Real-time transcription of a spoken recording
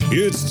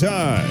It's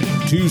time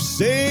to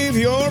save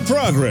your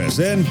progress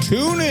and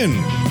tune in.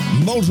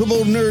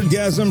 Multiple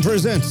Nerdgasm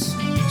presents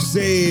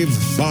Save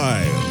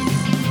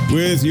File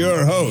with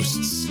your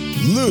hosts,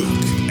 Luke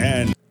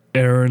and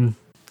Aaron.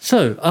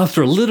 So,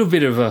 after a little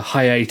bit of a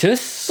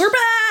hiatus, We're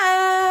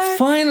back!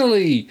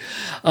 finally,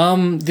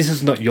 this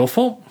is not your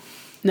fault.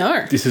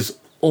 No. This is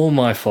all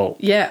my fault.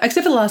 Yeah,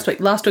 except for last week.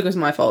 Last week was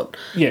my fault.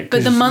 Yeah,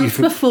 But the 'cause month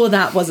before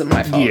that wasn't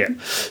my fault. Yeah.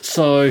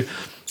 So,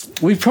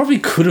 we probably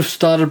could have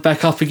started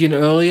back up again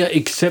earlier,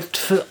 except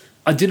for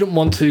I didn't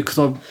want to because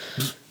I'm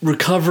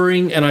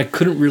recovering and I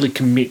couldn't really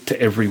commit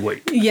to every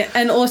week. Yeah,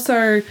 and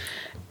also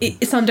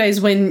some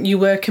days when you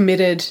were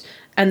committed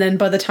and then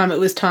by the time it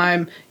was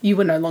time, you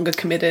were no longer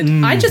committed.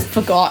 I just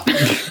forgot.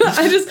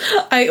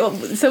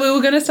 So we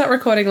were going to start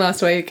recording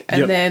last week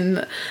and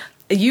then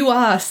you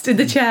asked in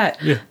the chat,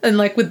 and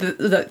like with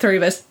the three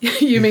of us,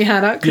 you, me,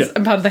 Hannah, because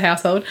I'm part of the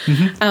household,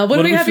 what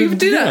do we have you for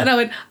dinner? And I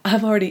went,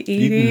 I'm already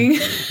eating.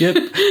 Yep,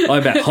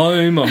 I'm at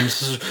home,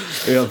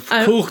 I've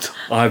cooked,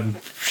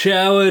 I've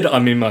showered,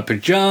 I'm in my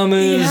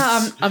pajamas.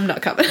 Yeah, I'm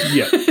not coming.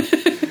 Yeah.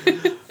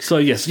 So,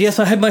 yes,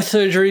 I had my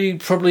surgery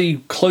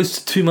probably close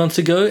to 2 months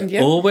ago.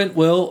 Yep. All went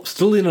well,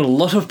 still in a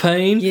lot of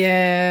pain.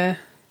 Yeah.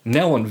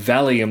 Now on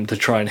Valium to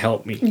try and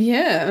help me.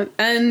 Yeah,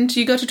 and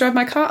you got to drive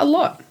my car a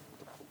lot.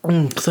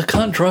 Because I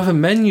can't drive a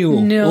manual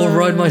No. or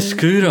ride my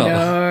scooter.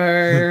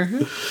 No.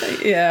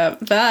 Yeah,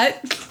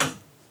 but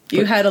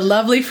you had a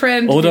lovely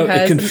friend. Although who it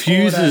has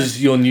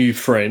confuses your new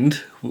friend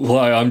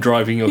why I'm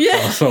driving your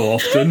car so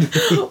often.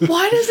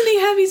 Why doesn't he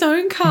have his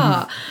own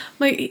car?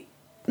 Like,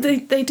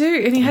 they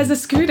do, and he has a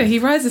scooter. He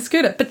rides a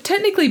scooter. But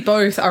technically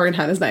both are in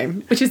Hannah's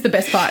name, which is the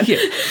best part. Yeah.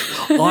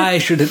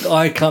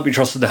 I can't be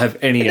trusted to have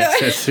any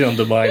access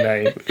under my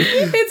name.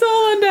 It's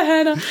all under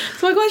Hannah.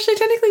 So my gosh, she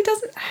technically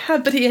doesn't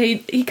have, but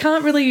he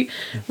can't really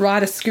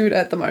ride a scooter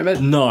at the moment.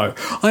 No.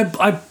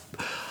 I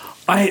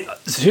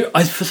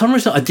for some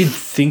reason I did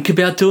think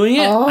about doing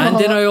it, and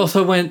then I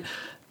also went,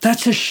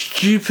 that's a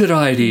stupid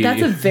idea.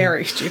 That's a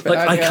very stupid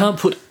idea. I can't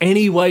put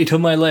any weight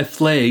on my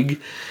left leg,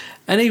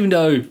 and even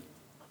though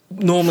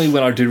normally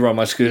when I do ride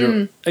my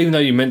scooter, even though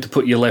you're meant to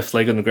put your left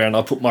leg on the ground,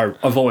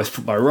 I've always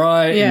put my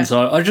right, and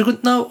so I just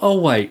went, no, I'll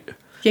wait.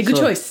 Yeah, good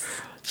choice.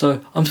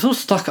 So I'm still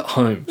stuck at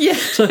home. Yeah.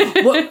 So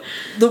what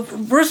the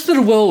rest of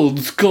the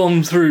world's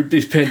gone through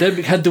this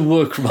pandemic, had to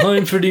work from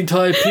home for the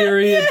entire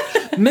period.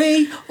 Yeah.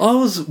 Me,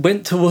 I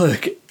went to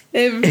work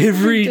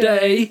every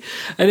day,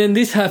 and then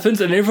this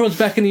happens, and everyone's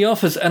back in the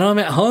office, and I'm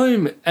at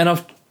home, and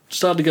I've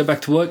started to go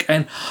back to work,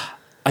 and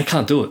I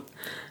can't do it.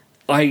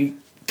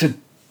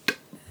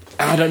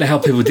 I don't know how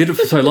people did it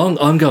for so long.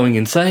 I'm going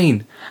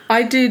insane.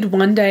 I did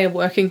 1 day of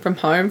working from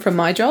home from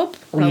my job.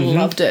 I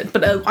loved it.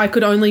 But I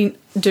could only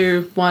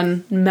do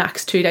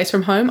max 2 days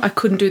from home. I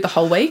couldn't do the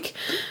whole week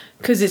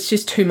because it's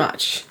just too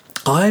much.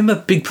 I'm a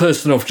big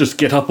person of just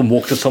get up and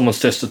walk to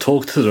someone's desk to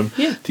talk to them.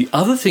 Yeah. The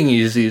other thing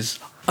is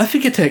I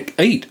forget to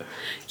eat.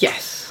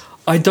 Yes.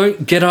 I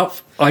don't get up.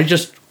 I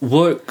just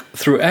work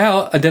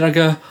throughout, and then I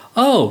go,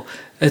 oh,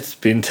 it's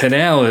been 10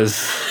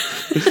 hours.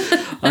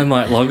 I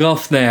might log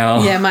off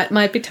now. Yeah,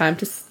 might be time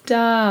to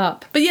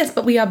stop. But yes,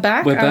 we are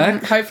back. We're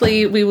back.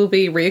 Hopefully we will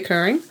be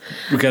reoccurring.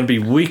 We're going to be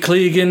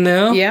weekly again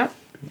now. Yeah.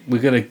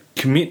 We're going to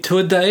commit to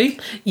a day.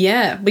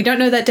 Yeah. We don't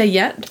know that day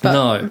yet,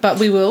 but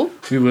we will.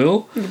 We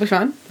will. It'll be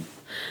fun.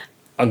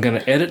 I'm going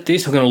to edit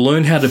this. I'm going to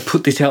learn how to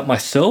put this out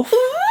myself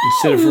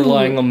instead of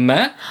relying on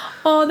Matt.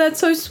 Oh, that's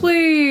so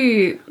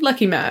sweet.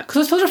 Lucky Matt.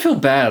 Because I sort of feel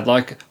bad.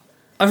 Like,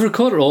 I've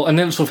recorded it all and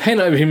then sort of hand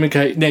it over to him and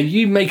go, now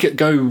you make it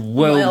go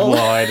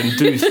worldwide and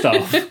do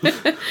stuff.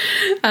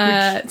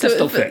 That's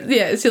not fair.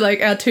 Yeah, so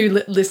like our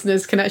two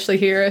listeners can actually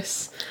hear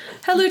us.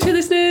 Hello, two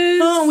listeners.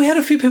 Oh, we had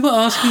a few people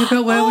asking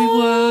about where we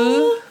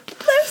were.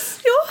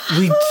 Bless your heart.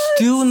 We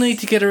still need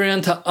to get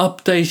around to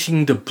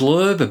updating the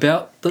blurb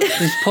about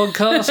this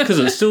podcast because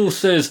it still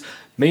says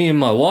me and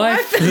my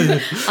wife.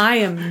 I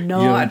am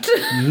not.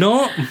 You're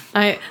not.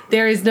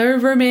 There is no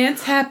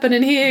romance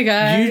happening here,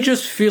 guys. You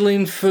just fill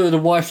in for the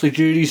wifely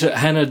duties that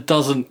Hannah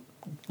doesn't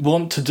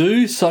want to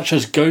do, such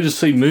as go to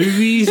see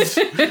movies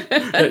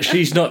that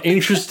she's not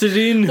interested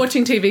in.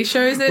 Watching TV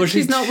shows that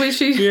she's not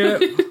with you. Yeah.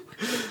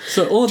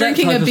 So all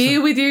drinking that a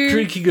beer with you.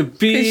 Drinking a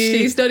beer.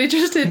 She's not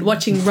interested.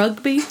 Watching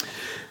rugby.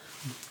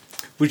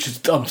 Which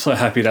is, I'm so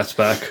happy that's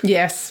back.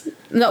 Yes.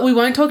 No, we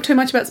won't talk too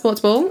much about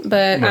sports ball,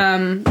 but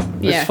yeah.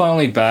 It's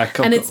finally back.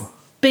 And it's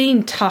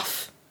been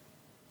tough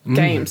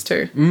games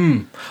too.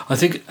 I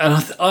think,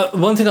 and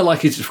one thing I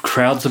like is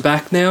crowds are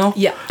back now.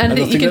 Yeah, and I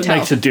you think can that tell.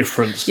 makes a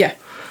difference. Yeah.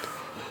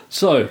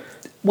 So,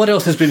 what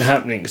else has been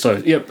happening?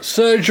 So,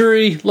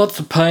 surgery, lots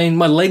of pain.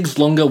 My leg's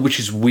longer, which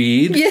is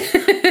weird.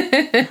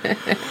 Yeah.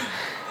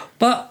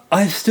 But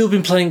I've still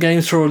been playing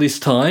games for all this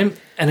time.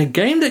 And a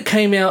game that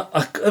came out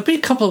a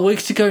couple of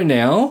weeks ago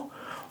now,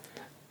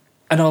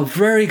 and I'm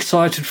very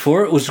excited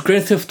for it, was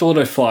Grand Theft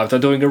Auto 5. They're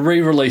doing a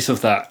re-release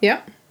of that.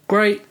 Yeah.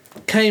 Great.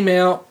 Came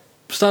out,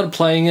 started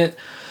playing it,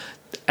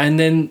 and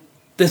then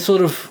there's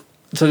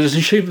so there's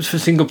achievements for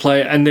single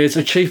player and there's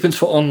achievements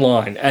for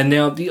online. And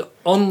now the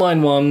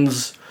online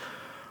ones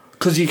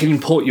because you can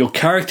import your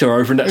character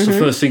over, and that's the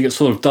first thing it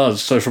sort of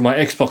does. So from my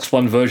Xbox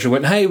One version, it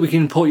went, hey, we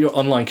can import your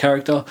online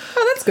character.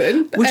 Oh, that's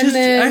good. Which is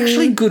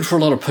actually good for a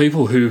lot of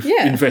people who've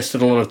Yeah.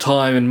 invested a lot of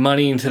time and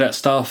money into that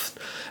stuff.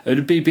 It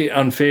would be a bit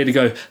unfair to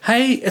go,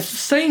 hey, it's the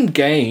same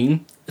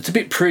game, it's a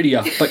bit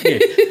prettier, but yeah,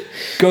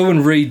 go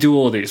and redo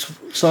all this.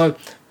 So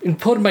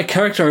imported my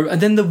character over, and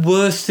then the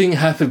worst thing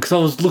happened, because I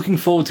was looking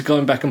forward to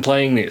going back and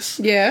playing this.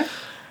 Yeah.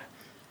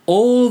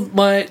 All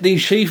the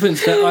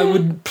achievements that I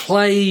would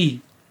play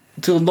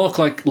to unlock,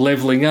 like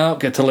leveling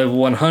up, get to level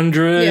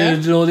 100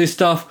 and all this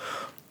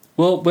stuff.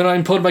 Well, when I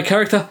imported my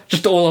character,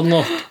 just all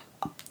unlocked.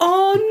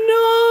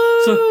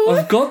 Oh no! So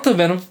I've got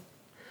them, and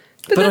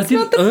but I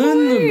didn't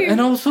earn them.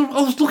 And I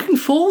was looking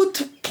forward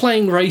to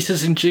playing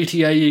races in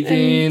GTA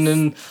again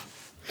and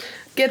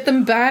get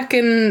them back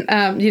and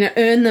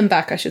earn them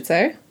back, I should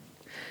say.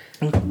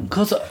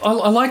 Because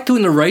I like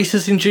doing the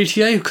races in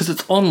GTA because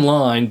it's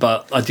online,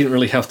 but I didn't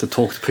really have to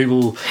talk to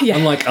people. Yeah.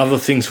 Unlike other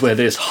things where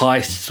there's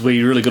heists where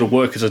you really got to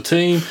work as a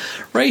team.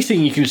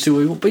 Racing, you can just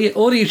do it. But yeah,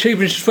 all the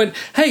achievements just went,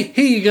 hey,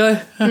 here you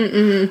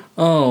go.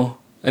 Oh.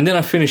 And then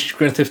I finished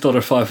Grand Theft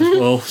Auto 5 as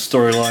well,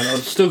 storyline.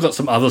 I've still got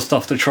some other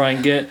stuff to try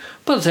and get.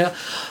 But it's out.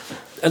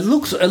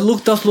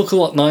 It does look a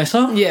lot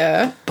nicer.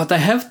 Yeah. But they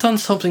have done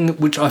something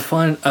which I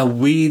find a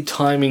weird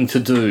timing to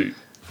do.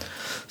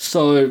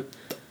 So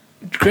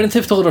Grand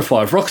Theft Auto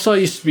 5, Rockstar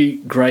used to be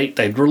great.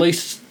 They'd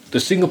release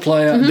the single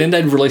player, then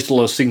they'd release a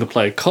lot of single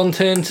player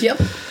content.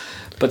 Yep.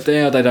 But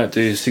now they don't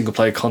do single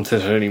player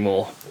content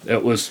anymore.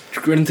 It was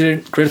Grand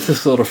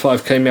Theft Auto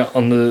 5 came out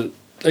on the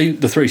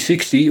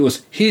 360. It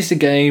was, here's the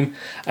game,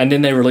 and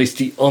then they released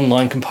the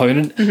online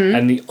component,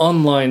 and the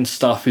online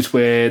stuff is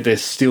where they're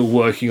still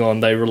working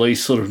on. They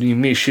release sort of new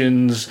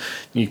missions,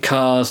 new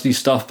cars, new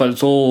stuff, but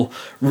it's all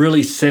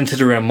really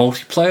centered around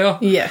multiplayer.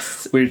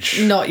 Yes.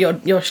 Which not your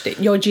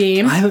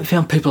jam. I haven't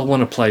found people I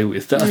want to play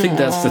with. I think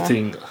that's the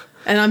thing.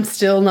 And I'm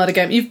still not a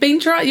game. You've been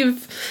trying.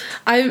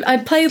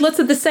 I played lots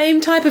of the same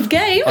type of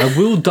game. I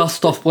will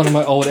dust off one of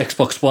my old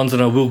Xbox Ones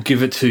and I will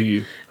give it to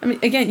you. I mean,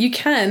 again, you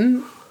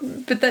can,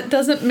 but that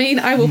doesn't mean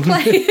I will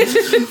play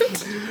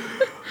it.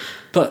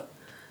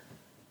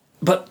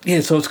 But yeah,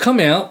 so it's come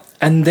out,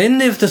 and then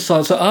they've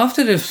decided. So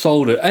after they've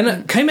sold it, and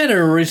it came out at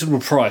a reasonable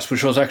price,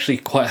 which I was actually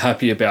quite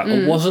happy about.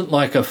 It wasn't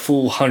like a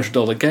full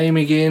 $100 game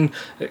again.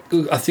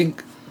 I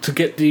think to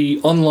get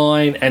the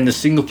online and the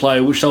single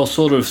player, which they'll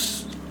sort of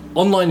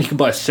online you can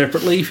buy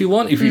separately if you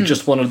want, if you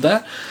just wanted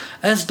that.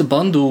 As the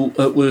bundle,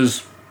 it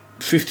was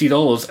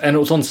 $50, and it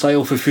was on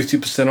sale for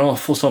 50%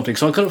 off or something.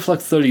 So I got it for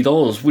like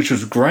 $30, which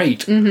was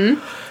great.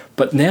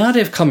 But now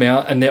they've come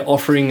out and they're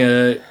offering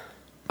a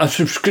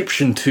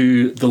subscription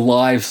to the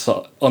live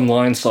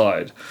online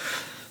side.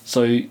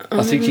 So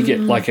I think you get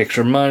like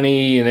extra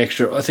money and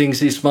extra things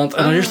this month.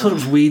 And I just thought it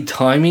was weird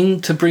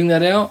timing to bring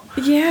that out.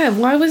 Yeah,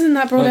 why wasn't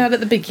that brought out at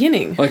the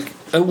beginning? Like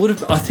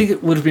I think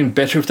it would have been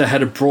better if they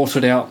had brought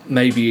it out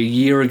maybe a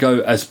year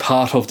ago as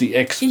part of the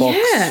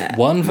Xbox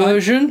One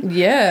version.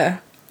 Yeah.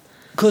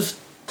 Because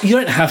you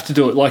don't have to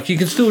do it. Like, you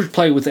can still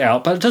play it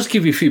without, but it does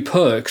give you a few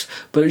perks.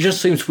 But it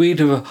just seems weird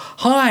to go,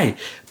 hi,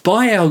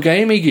 buy our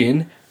game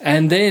again,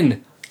 and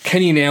then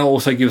can you now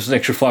also give us an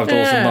extra $5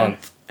 a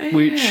month?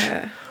 Which,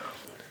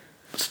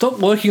 stop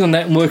working on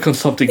that and work on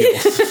something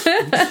else.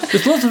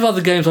 There's lots of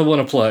other games I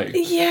want to play.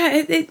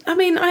 Yeah, I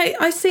mean,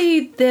 I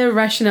see their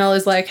rationale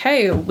is like,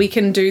 hey, we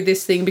can do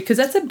this thing, because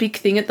that's a big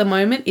thing at the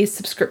moment is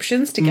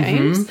subscriptions to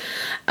games.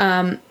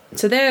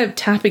 So they're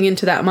tapping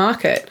into that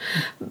market.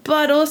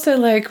 But also,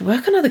 like,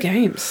 work on other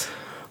games.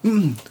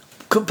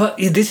 But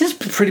this is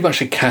pretty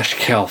much a cash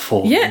cow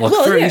for them. Yeah, Like,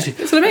 well, very yeah, easy.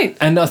 that's what I mean.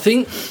 And I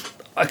think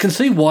I can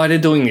see why they're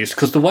doing this,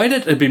 because the way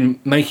that they've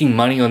been making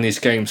money on this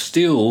game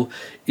still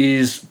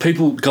is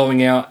people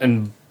going out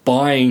and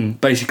buying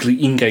basically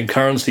in-game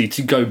currency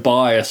to go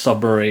buy a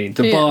submarine,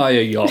 to buy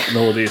a yacht and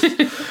all this.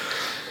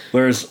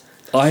 Whereas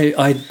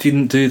I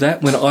didn't do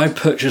that. When I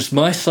purchased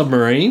my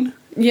submarine,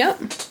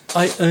 Yep.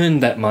 I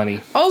earned that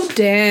money. Oh,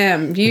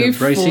 damn. You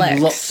racing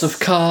flex. lots of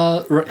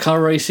car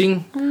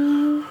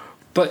racing.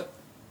 But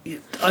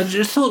I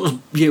just thought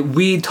it was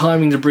weird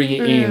timing to bring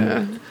it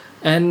in.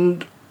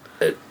 And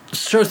it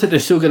shows that they're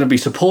still going to be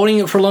supporting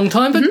it for a long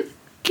time, but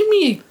give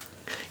me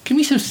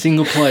some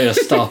single player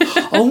stuff.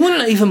 I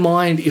wouldn't even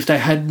mind if they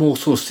had more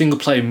sort of single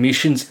player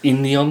missions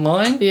in the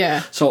online.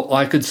 Yeah. So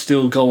I could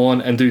still go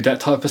on and do that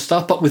type of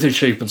stuff, but with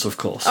achievements, of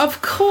course.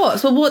 Of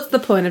course. Well, what's the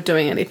point of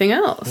doing anything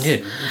else?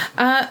 Yeah.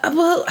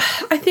 Well,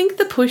 I think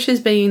the push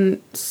has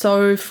been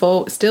so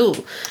still,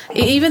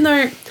 even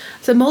though,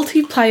 so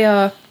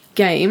multiplayer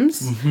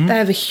games, they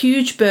have a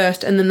huge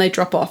burst and then they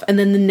drop off and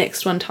then the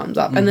next one comes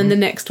up and then the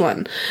next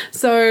one.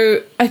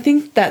 So I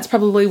think that's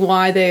probably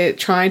why they're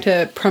trying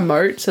to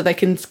promote so they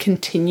can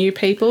continue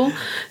people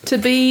to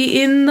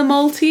be in the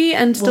multi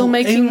and still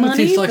making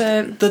money. This, like,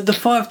 the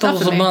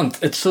 $5 a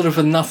month, it's sort of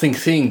a nothing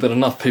thing, but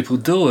enough people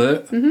do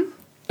it.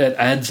 It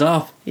adds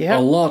up a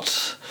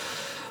lot.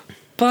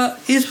 But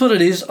here's what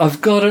it is.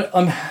 I've got it.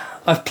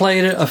 I've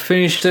played it. I've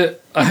finished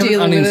it. I haven't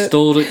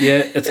uninstalled it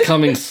yet. It's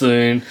coming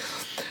soon.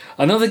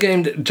 Another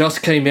game that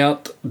just came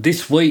out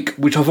this week,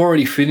 which I've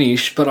already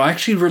finished, but I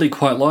actually really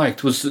quite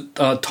liked, was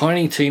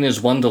Tiny Tina's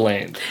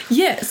Wonderland.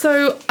 Yeah,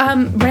 so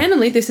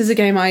randomly, this is a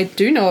game I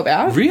do know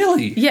about.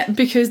 Really? Yeah,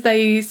 because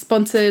they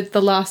sponsored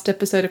the last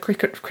episode of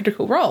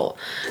Critical Role.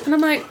 And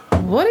I'm like,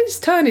 what is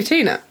Tiny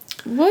Tina?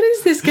 What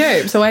is this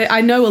game? So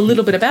I know a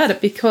little bit about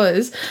it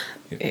because...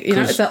 You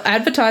know, it's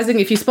advertising.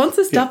 If you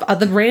sponsor stuff,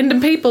 other random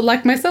people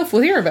like myself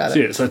will hear about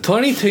it. Yeah, so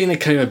Tiny Tina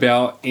came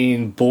about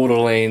in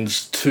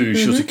Borderlands 2.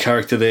 She was a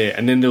character there.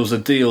 And then there was a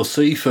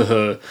DLC for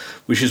her,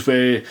 which is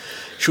where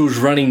she was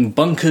running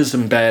bunkers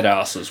and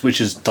badasses,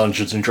 which is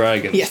Dungeons and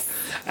Dragons. Yes.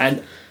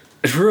 And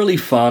it's really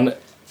fun.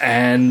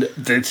 And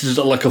this is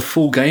like a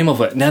full game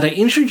of it. Now, they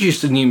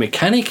introduced a new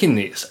mechanic in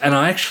this, and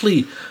I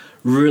actually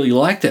really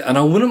liked it. And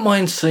I wouldn't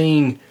mind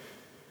seeing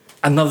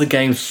another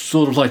game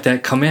sort of like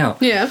that come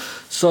out. Yeah.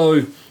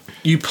 So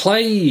you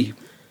play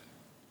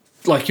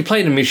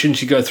the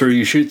missions, you go through,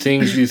 you shoot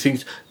things, you do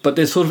things, but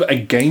there's sort of a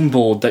game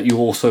board that you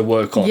also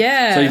work on.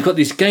 Yeah. So you've got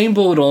this game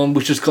board on,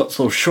 which has got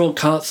sort of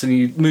shortcuts, and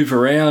you move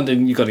around,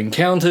 and you've got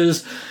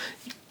encounters,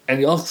 and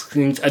you ask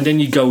things, and then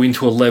you go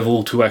into a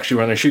level to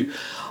actually run and shoot.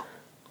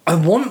 I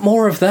want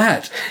more of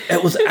that.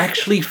 It was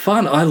actually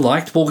fun. I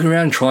liked walking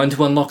around trying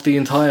to unlock the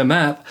entire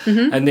map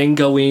and then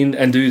go in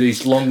and do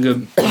these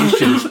longer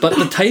missions. But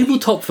the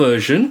tabletop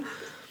version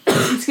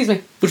Excuse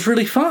me. was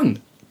really fun.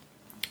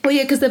 Well,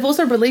 yeah, because they've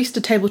also released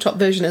a tabletop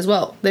version as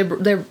well.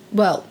 They're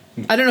well,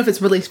 I don't know if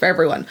it's released for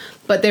everyone,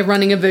 but they're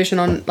running a version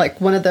on like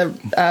one of the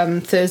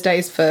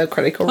Thursdays for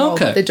Critical Role.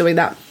 Okay. They're doing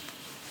that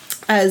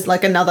as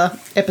like another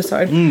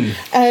episode.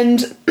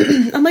 And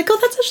I'm like, oh,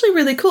 that's actually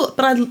really cool.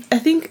 But I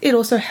think it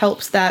also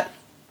helps that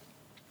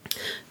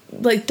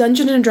like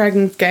Dungeons and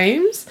Dragons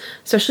games,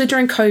 especially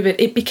during COVID,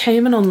 it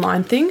became an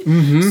online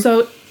thing.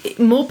 So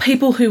more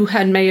people who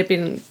may have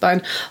been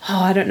going,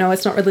 oh, I don't know,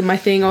 it's not really my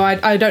thing, or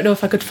I don't know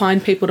if I could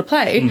find people to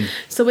play.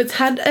 So it's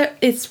had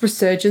its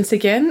resurgence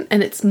again,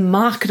 and it's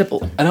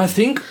marketable. And I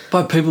think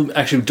by people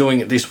actually doing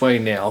it this way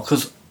now,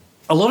 because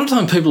a lot of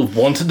time people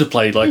wanted to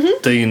play like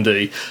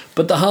D&D,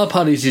 but the hard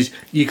part is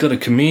you got to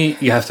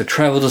commit, you have to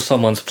travel to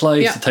someone's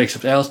place, it takes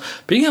up hours.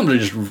 Being able to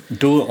just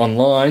do it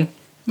online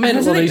made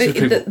it a lot easier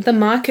for people. The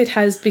market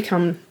has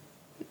become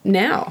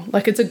now,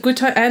 like it's a good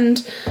time,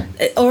 and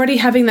already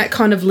having that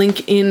kind of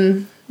link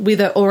in with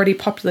an already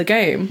popular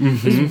game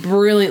is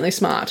brilliantly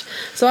smart.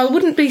 So I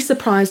wouldn't be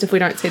surprised if we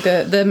don't see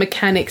the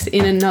mechanics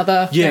in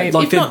another game.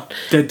 Like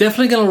they're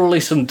definitely going to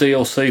release some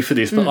DLC for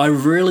this, but I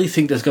really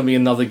think there's going to be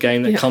another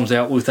game that comes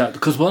out with that,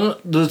 because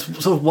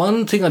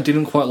one thing I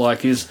didn't quite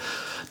like is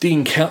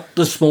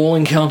the small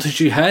encounters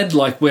you had,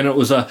 like when it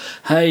was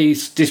hey,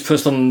 this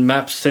person on the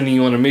map sending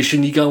you on a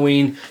mission, you go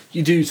in,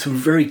 you do some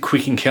very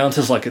quick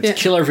encounters, like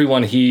it's kill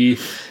everyone here,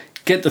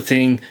 get the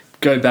thing,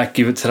 go back,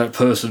 give it to that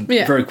person,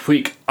 very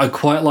quick. I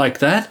quite like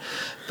that.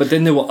 But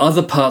then there were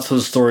other parts of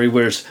the story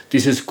where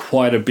this is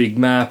quite a big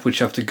map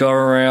which you have to go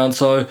around.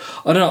 So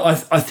I don't know,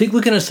 I think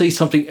we're going to see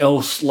something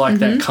else like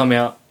that come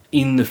out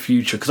in the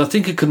future, because I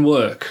think it can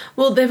work.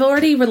 Well, they've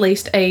already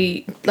released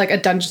a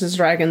Dungeons and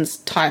Dragons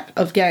type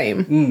of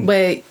game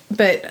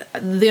but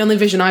the only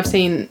vision I've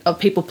seen of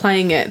people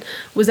playing it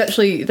was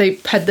actually they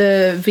had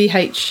the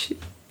VH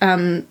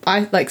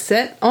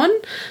set on,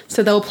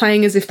 so they were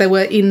playing as if they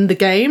were in the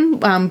game,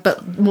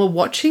 but more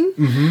watching.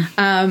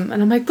 And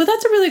I'm like, well,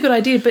 that's a really good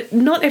idea, but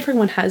not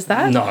everyone has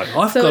that. No,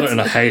 I've got it and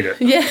I hate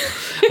it. Yeah.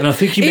 And I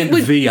think you meant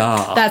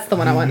VR. That's the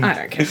one I want. I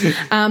don't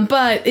care.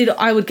 But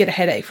I would get a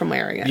headache from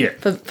wearing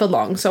it for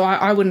long, so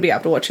I wouldn't be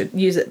able to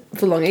use it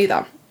for long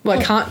either. Well,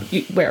 I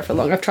can't wear it for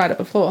long. I've tried it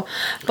before.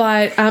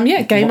 But,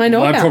 game I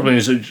know about. My problem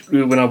is that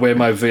when I wear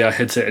my VR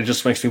headset, it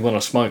just makes me want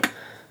to smoke.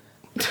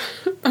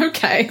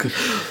 Okay.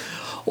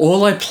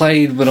 All I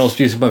played when I was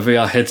using my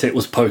VR headset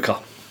was poker.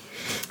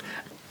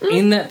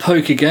 In that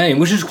poker game,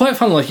 which is quite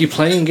fun, like you're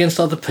playing against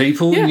other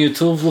people and you're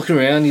sort of looking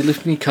around, you're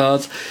lifting your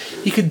cards.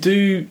 You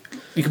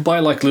could buy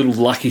like little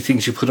lucky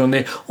things you put on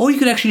there, or you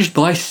could actually just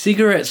buy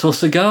cigarettes or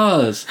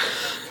cigars.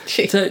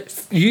 So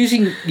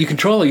using your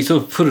controller, you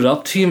sort of put it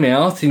up to your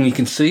mouth and you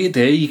can see it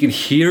there, you can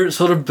hear it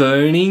sort of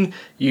burning,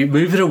 you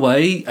move it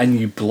away and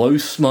you blow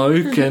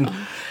smoke and...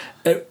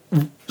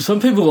 some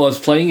people I was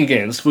playing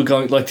against were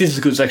going, like, this is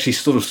good, it's actually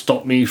sort of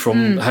stopped me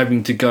from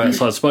having to go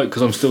outside smoke,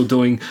 because I'm still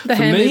doing... For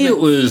me, it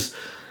was...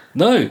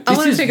 No,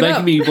 this is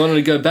making me want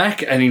to go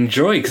back and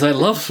enjoy, because I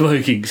love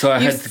smoking, so I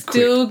had to quit. You've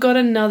still got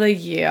another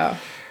year.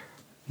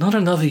 Not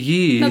another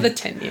year. Another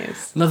 10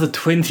 years. Another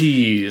 20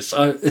 years.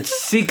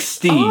 It's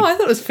 60. Oh, I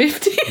thought it was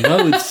 50.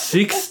 No, it's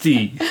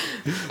 60.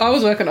 I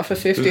was working off of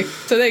 50.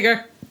 So there you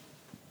go.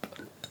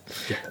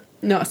 Yeah.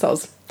 No,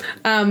 soz.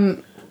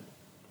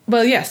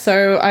 Well, yeah,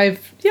 so I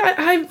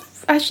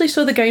actually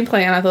saw the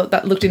gameplay and I thought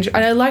that looked interesting.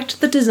 And I liked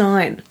the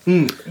design.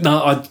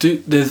 No, I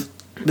do. There's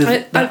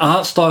that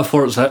art style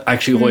for it's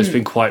actually always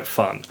been quite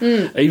fun,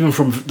 even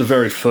from the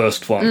very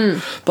first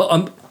one.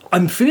 But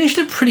I'm finished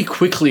it pretty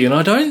quickly, and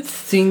I don't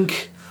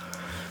think,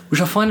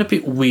 which I find a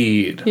bit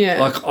weird. Yeah.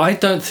 Like, I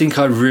don't think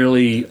I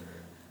really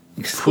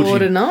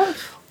explored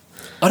enough.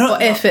 I don't...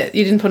 Or effort.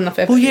 You didn't put enough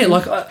effort. Well, yeah,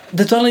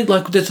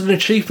 in. there's an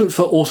achievement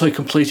for also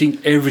completing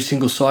every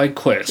single side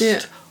quest.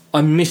 Yeah.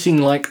 I'm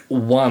missing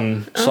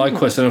one side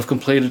quest, and I've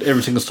completed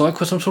every single side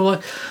quest. I'm sort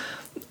of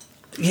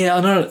yeah,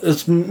 I know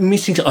it's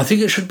missing. I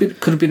think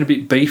could have been a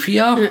bit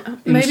beefier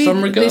in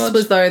some regards. Maybe this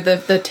was though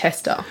the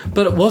tester,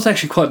 but it was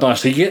actually quite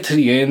nice. So you get to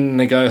the end and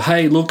they go,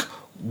 "Hey, look,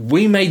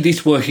 we made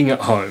this working at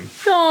home."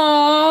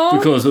 Aww.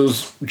 Because it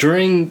was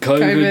during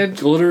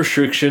COVID. All the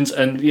restrictions,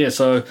 and yeah,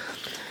 so.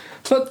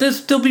 But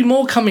there'll be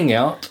more coming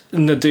out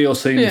in the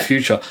DLC in the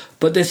future.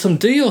 But there's some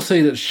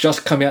DLC that's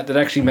just come out that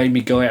actually made me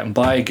go out and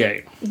buy a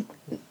game.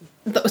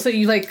 So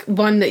you like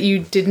one that you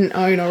didn't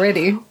own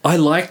already? I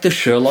like the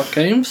Sherlock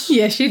games.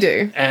 Yes, you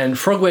do. And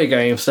Frogware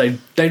Games,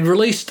 they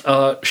released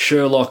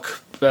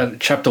Sherlock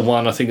Chapter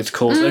 1, I think it's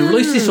called. They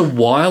released this a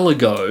while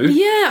ago.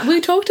 Yeah, we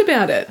talked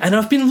about it. And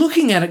I've been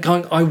looking at it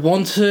going, I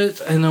want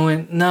it. And I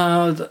went,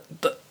 no,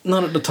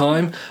 not at the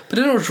time. But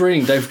then I was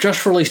reading, they've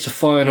just released a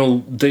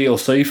final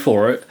DLC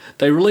for it.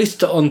 They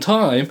released it on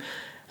time.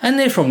 And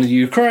they're from the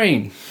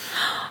Ukraine.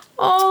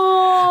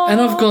 Oh.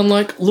 And I've gone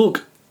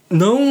look,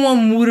 no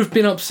one would have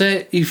been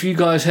upset if you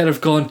guys had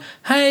have gone,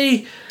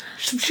 hey,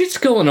 some shit's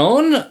going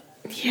on.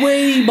 Yeah.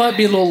 We might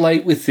be a little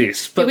late with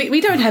this. But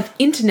we don't have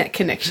internet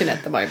connection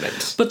at the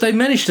moment. But they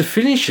managed to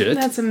finish it.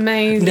 That's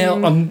amazing.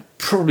 Now, I'm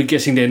probably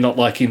guessing they're not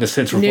in the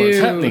centre of what's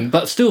happening.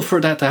 But still, for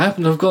that to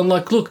happen, I've gone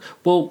look,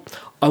 well,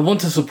 I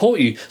want to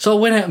support you. So I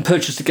went out and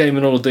purchased the game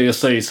and all the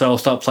DLC, so I'll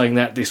start playing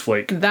that this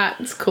week.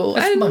 That's cool.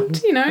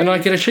 And, and I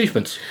get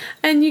achievements.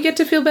 And you get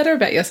to feel better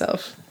about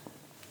yourself.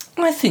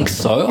 I think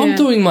so. Yeah. I'm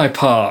doing my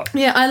part.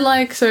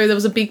 Yeah, so there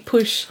was a big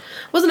push.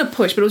 It wasn't a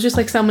push, but it was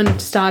just someone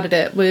started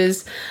it.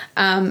 Was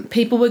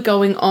people were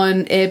going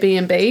on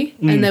Airbnb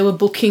and they were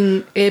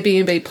booking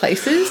Airbnb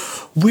places.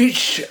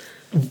 Which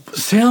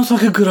sounds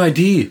like a good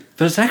idea,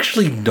 but it's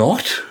actually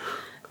not.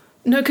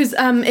 No, because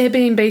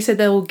Airbnb said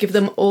they will give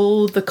them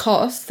all the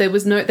costs. They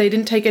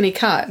didn't take any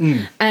cut,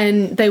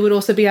 and they would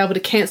also be able to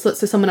cancel it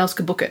so someone else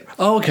could book it.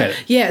 Oh, okay.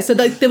 Yeah, so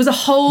there was a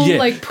whole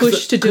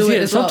push to do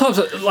it as well.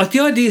 Sometimes the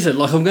idea is that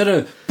I'm going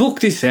to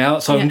book this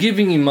out, so I'm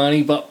giving you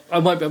money, but I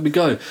won't be able to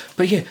go.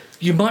 But yeah,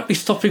 you might be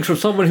stopping from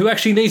someone who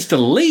actually needs to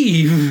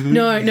leave.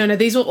 No.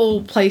 These were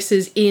all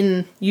places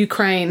in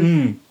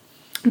Ukraine.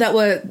 That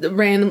were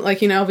random,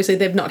 obviously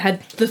they've not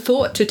had the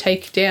thought to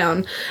take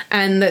down,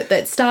 and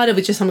that started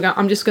with just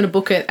I'm just going to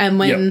book it. And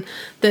when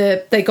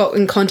they got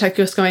in contact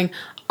with us going,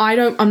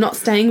 I'm not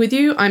staying with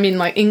you. I'm in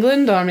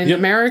England, or I'm in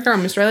America, I'm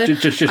in Australia.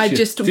 This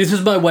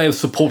is my way of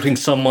supporting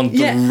someone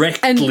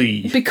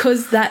directly. And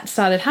because that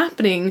started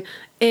happening,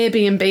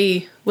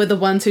 Airbnb were the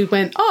ones who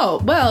went,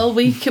 oh, well,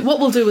 what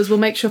we'll do is we'll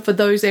make sure for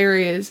those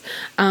areas,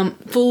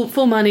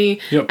 full money,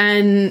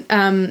 and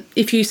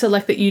if you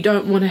select that you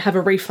don't want to have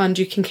a refund,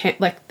 you can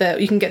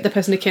you can get the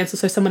person to cancel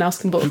so someone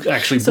else can book.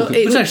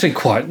 It's actually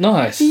quite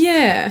nice.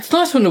 Yeah, it's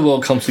nice when the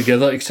world comes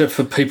together, except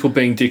for people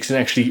being dicks and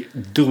actually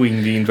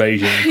doing the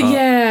invasion part.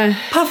 Yeah.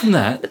 Apart from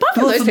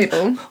those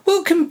people,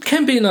 well,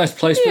 can be a nice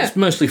place, but it's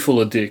mostly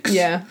full of dicks.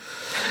 Yeah.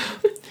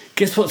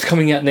 Guess what's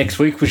coming out next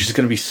week, which is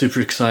going to be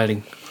super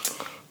exciting.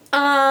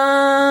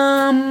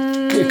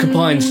 It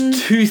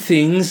combines two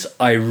things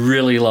I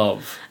really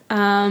love.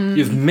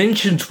 You've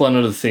mentioned one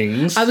of the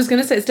things. I was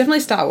going to say it's definitely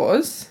Star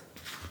Wars.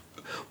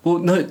 Well,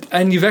 no,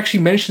 and you've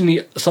actually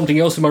mentioned something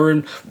else in my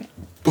room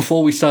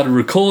before we started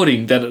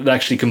recording that it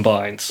actually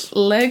combines.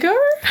 Lego?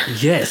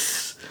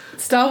 Yes.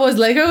 Star Wars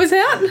Lego is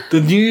out?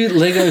 The new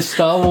Lego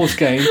Star Wars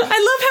game.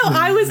 I love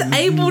how I was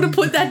able to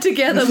put that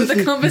together with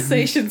the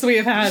conversations we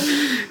have had.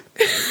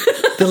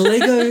 The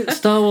Lego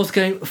Star Wars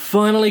game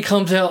finally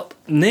comes out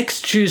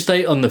next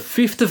Tuesday on the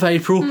 5th of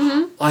April.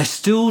 I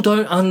still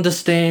don't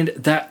understand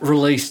that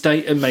release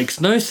date. It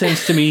makes no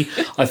sense to me.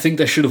 I think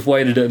they should have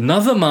waited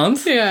another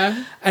month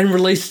and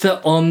released it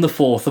on the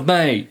 4th of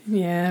May.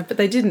 Yeah, but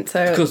they didn't,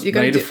 so because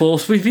May the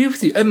 4th be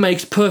with you. It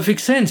makes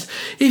perfect sense.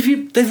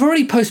 They've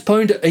already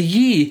postponed it a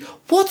year.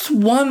 What's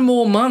one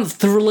more month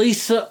to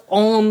release it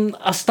on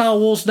a Star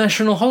Wars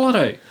national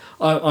holiday?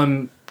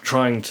 I'm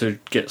trying to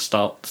get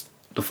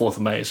the 4th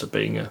of May as it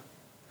being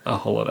a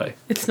holiday.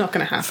 It's not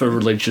going to happen. For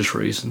religious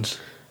reasons.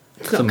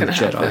 It's not going to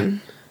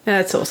happen. Yeah,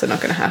 it's also not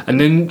going to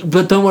happen.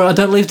 But don't worry, I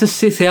don't leave the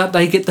Sith out.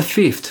 They get the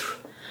 5th.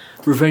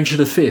 Revenge of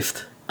the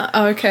 5th.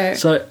 Okay.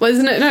 So, well,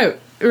 isn't it? No,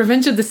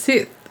 Revenge of the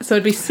Sith. So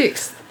it'd be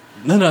 6th.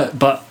 No,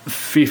 but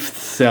 5th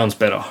sounds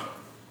better.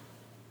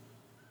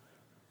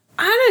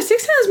 I don't know.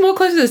 6th sounds more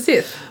closer to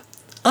Sith.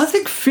 I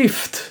think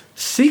 5th.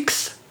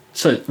 6th.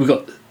 So we've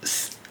got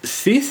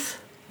Sith.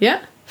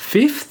 Yeah.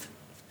 5th.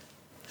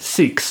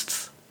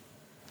 6th.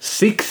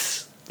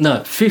 6th.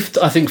 No,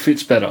 5th I think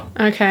fits better.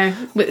 Okay.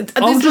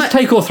 I'll just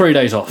take all 3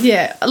 days off.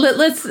 Yeah,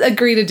 let's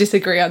agree to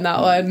disagree on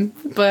that one.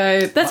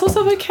 But that's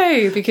also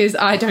okay because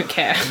I don't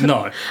care.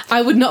 No.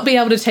 I would not be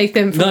able to take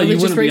them for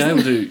religious reasons. No, you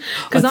wouldn't be able to.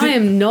 Because I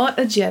am not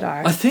a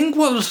Jedi. I think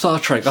what was Star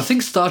Trek? I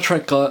think Star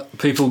Trek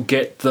people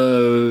get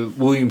the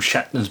William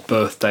Shatner's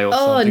birthday or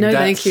something. Oh, no,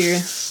 thank you.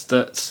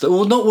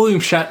 Well, not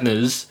William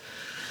Shatner's.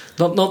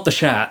 Not the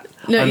Shat.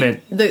 No, I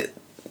meant...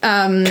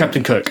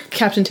 Captain Kirk.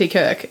 Captain T.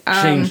 Kirk.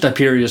 James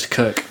Napier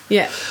Kirk.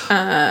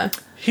 Yeah.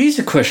 Here's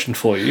a question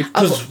for you.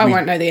 I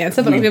won't know the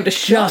answer, but I'll give it a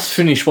shot. Just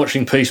finished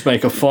watching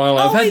Peacemaker finally.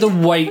 I've had to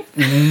wait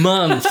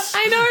months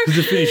I know.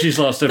 to finish this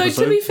last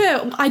episode. Though, to be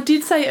fair, I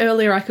did say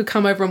earlier I could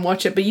come over and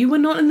watch it, but you were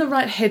not in the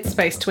right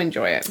headspace to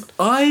enjoy it.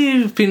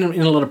 I've been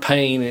in a lot of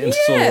pain and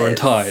sore and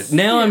tired.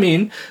 Now I'm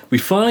in. We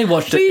finally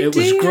watched it. It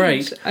was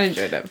great. I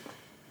enjoyed it.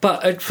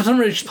 But for some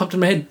reason it just popped in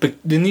my head,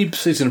 the new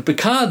season of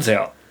Picard's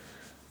out.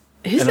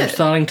 Is it? I'm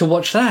starting to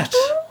watch that.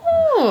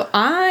 Oh,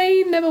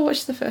 I never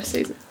watched the first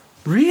season.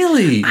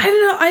 Really? I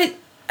don't know.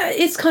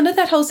 It's kind of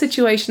that whole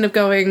situation of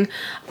going,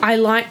 I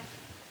like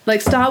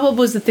Star Wars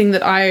was the thing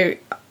that I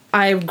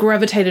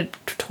gravitated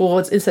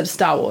towards instead of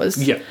Star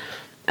Wars. Yeah.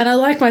 And I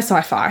like my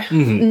sci-fi.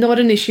 Mm-hmm. Not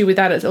an issue with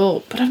that at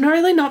all. But I've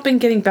really not been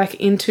getting back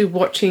into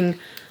watching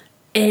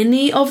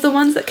any of the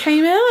ones that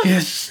came out.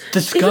 Yes,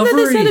 Discovery. Even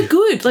though they sounded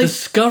good.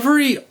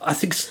 Discovery, I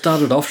think,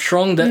 started off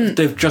strong.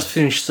 They've just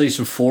finished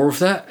season 4 of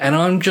that, and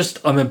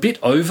I'm a bit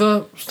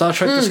over Star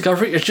Trek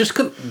Discovery. It's just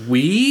got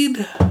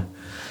weird.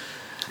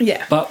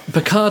 Yeah. But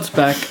Picard's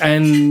back,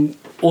 and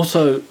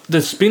also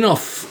the spin-off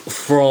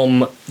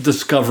from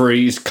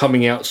Discovery is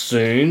coming out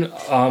soon.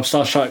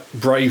 Star Trek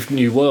Brave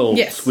New World,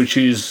 yes, which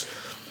is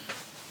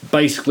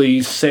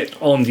basically set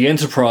on the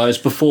Enterprise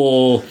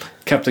before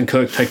Captain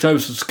Kirk takes over,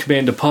 so it's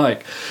Commander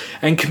Pike.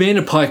 And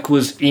Commander Pike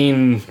was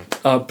in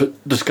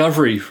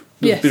Discovery.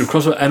 There's a bit of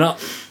crossover. And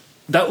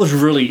that was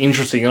really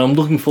interesting, and I'm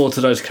looking forward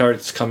to those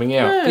characters coming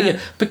out. Yeah. But yeah,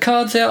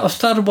 Picard's out. I've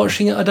started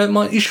watching it. I don't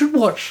mind. You should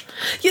watch.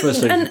 Yeah,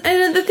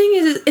 and the thing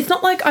is, it's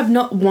not like I've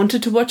not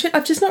wanted to watch it.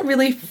 I've just not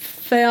really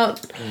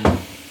felt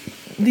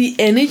the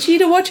energy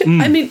to watch it.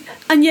 I mean,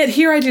 and yet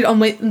here I did on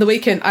the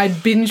weekend. I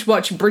binge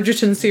watched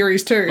Bridgerton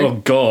series 2. Oh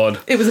God,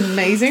 it was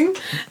amazing.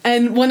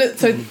 And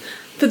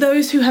for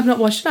those who have not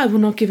watched it, I will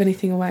not give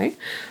anything away.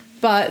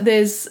 But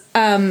there's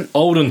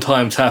olden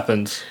times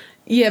happens.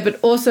 Yeah, but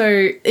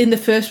also in the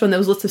first one there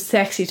was lots of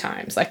sexy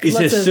times. Is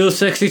there still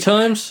sexy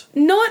times?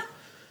 Not.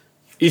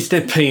 Is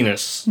there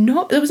penis?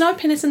 No, there was no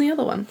penis in the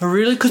other one. Oh,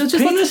 really? Because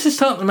penis is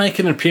starting to make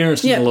an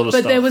appearance in a lot of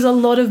stuff. But there was a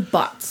lot of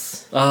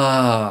butts.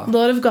 A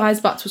lot of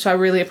guys' butts, which I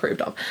really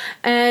approved of.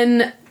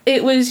 And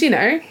it was,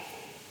 a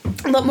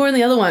lot more in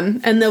the other one,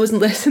 and there was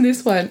less in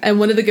this one. And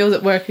one of the girls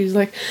at work who's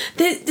like,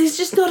 there's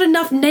just not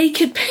enough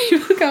naked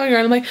people going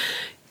around. I'm like,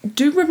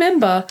 do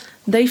remember,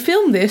 they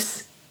filmed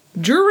this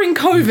during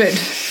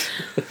COVID.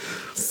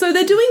 So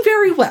they're doing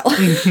very well.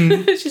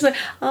 She's like,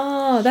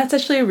 oh, that's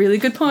actually a really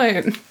good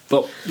point.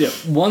 But yeah,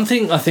 one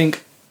thing I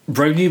think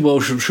Brave New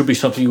World should be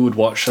something you would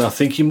watch, and I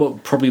think you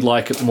would probably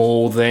like it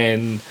more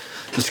than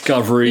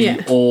Discovery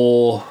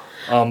or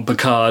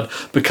Picard.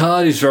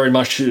 Picard is very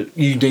much,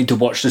 you need to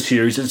watch the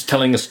series. It's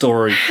telling a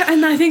story.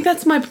 And I think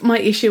that's my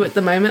issue at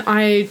the moment.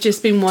 I've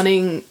just been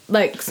wanting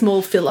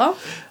small filler.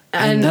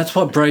 And that's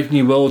what Brave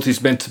New World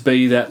is meant to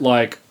be, that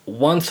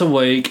once a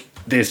week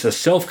there's a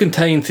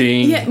self-contained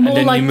thing, and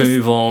then you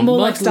move on. More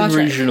like Star the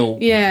Trek. original.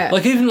 Yeah.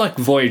 Even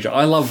Voyager.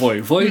 I love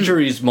Voyager. Voyager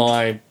is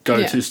my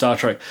go-to Star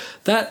Trek.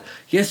 That,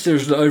 yes,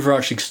 there's an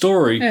overarching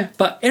story,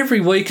 but every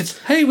week it's,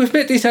 hey, we've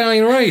met this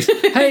alien race.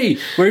 Hey,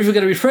 we're either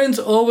going to be friends,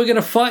 or we're going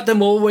to fight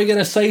them, or we're going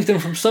to save them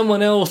from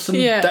someone else. And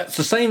that's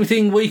the same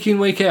thing week in,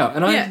 week out.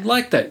 And I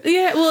like that.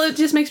 Yeah, well, it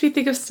just makes me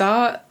think of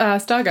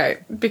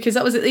Stargate, because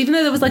that was, even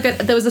though there was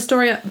there was a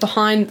story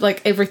behind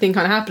everything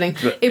kind of happening,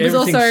 but it was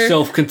also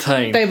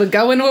self-contained. They would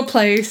go into a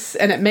place,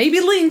 and it may be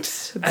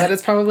linked, but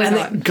it's probably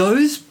not. And it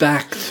goes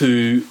back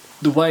to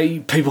the way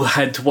people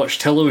had to watch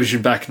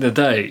television back in the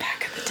day.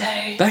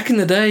 Back in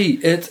the day,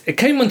 it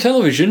came on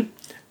television.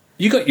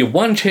 You got your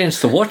one chance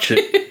to watch it.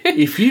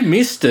 If you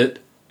missed it,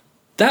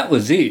 that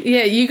was it.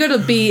 Yeah, you got to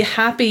be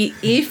happy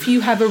if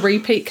you have a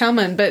repeat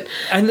coming. But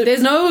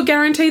there's no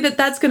guarantee that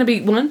that's going to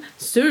be, one,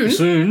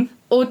 soon.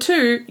 Or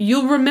two,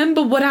 you'll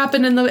remember what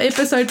happened in the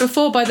episode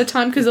before by the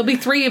time, because there'll be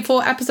 3 or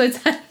 4 episodes.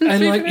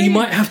 And you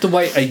might have to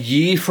wait a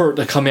year for it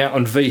to come out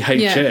on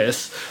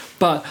VHS.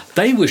 But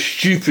they were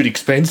stupid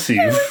expensive.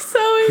 They were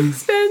so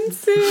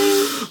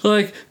expensive.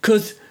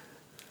 Because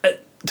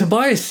to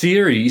buy a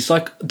series,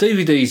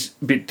 DVD's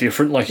a bit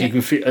different. You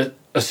can fit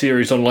a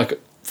series on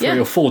 3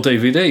 or 4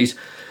 DVDs.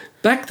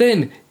 Back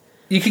then,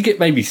 you could get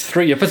maybe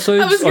 3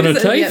 episodes on a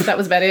tape. Yeah, that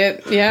was about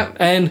it. Yeah.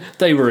 And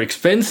they were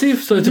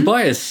expensive. So to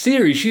buy a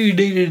series, you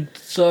needed...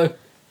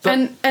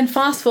 And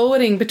fast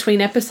forwarding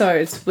between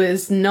episodes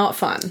was not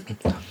fun.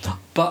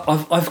 But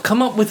I've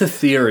come up with a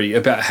theory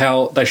about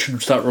how they should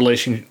start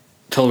releasing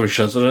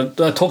television shows, and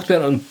I talked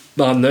about it on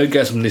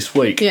Nerdgasm this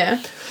week. Yeah.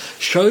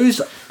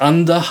 Shows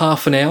under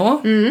half an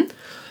hour,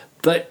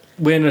 that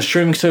when a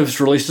streaming service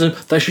releases them,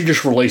 they should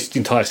just release the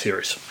entire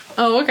series.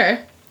 Oh,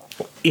 okay.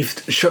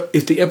 If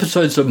the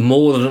episodes are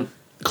more than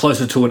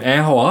closer to an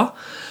hour,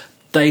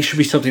 they should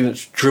be something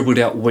that's dribbled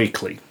out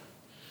weekly.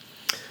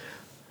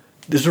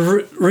 There's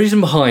a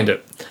reason behind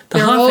it.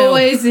 There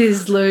always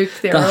is, Luke.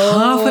 The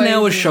half an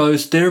hour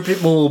shows, they're a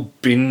bit more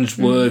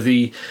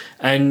binge-worthy,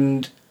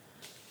 and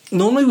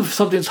normally with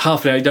something that's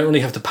half an hour, you don't really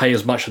have to pay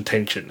as much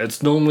attention.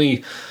 It's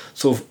normally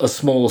sort of a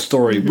smaller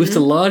story. With the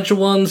larger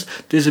ones,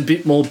 there's a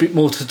bit more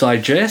to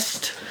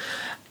digest.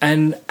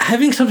 And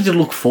having something to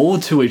look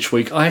forward to each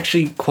week, I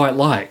actually quite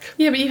like.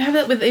 Yeah, but you have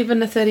that with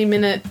even a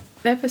 30-minute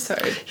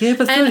episode. Yeah,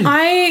 but and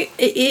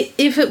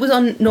if it was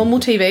on normal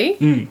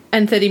TV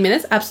and 30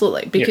 minutes,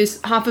 absolutely,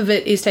 because half of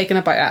it is taken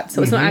up by ads,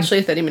 so it's not actually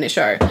a 30-minute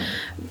show.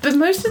 But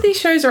most of these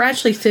shows are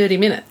actually 30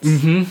 minutes.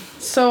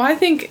 So I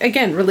think,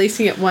 again,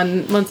 releasing it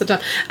once at a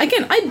time.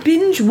 Again, I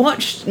binge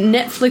watched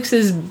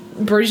Netflix's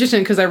Bridgerton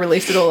because I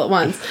released it all at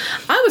once.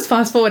 I was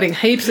fast forwarding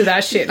heaps of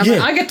that shit. I'm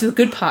like, I get to the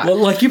good part. Well,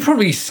 like, you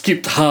probably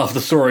skipped half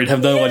the story and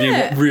have no idea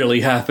what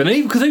really happened.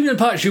 Because even the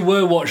parts you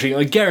were watching,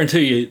 I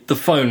guarantee you, the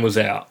phone was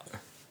out.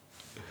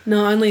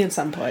 No, only in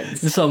some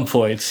points. In some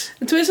points.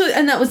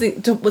 And that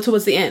was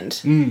towards the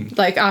end.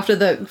 Like, after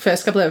the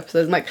first couple of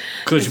episodes, I'm like...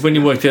 Because when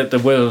you worked out there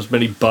were as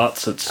many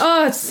butts, it's...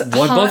 Oh, it's...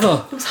 Why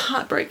bother? It was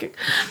heartbreaking.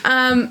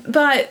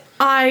 But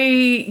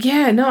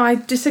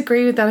I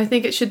disagree with that. I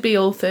think it should be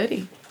all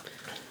 30.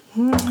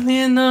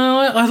 Yeah,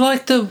 no, I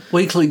like the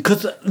weekly,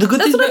 because the good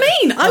That's thing what I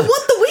mean. I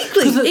want the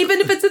weekly,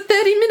 even if it's at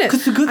 30 minutes.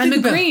 Because the good thing I'm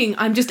agreeing.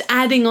 I'm just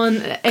adding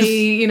on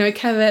a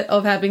caveat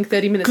of having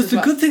 30 minutes. Because the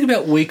good thing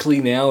about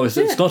weekly now is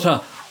it's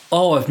not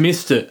I've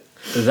missed it.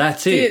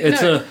 That's it.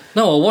 It's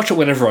I'll watch it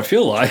whenever I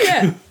feel like.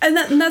 Yeah, and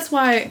that's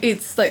why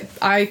it's like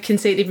I can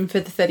see it even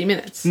for the 30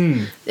 minutes.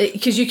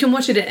 Because you can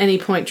watch it at any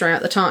point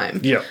throughout the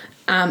time. Yeah.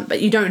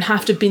 But you don't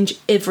have to binge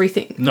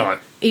everything. No.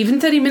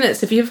 Even 30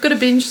 minutes. If you've got to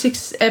binge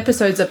 6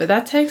 episodes of it,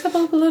 that takes up a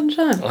lot of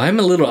time. I'm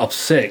a little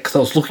upset because I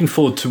was looking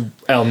forward to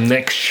our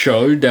next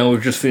show. Now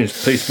we've just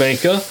finished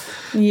Peacemaker.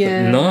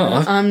 Yeah.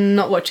 No. I'm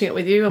not watching it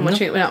with you. I'm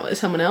watching it with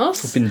someone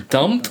else. I've been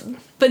dumped.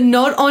 But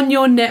not on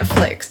your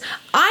Netflix.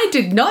 I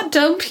did not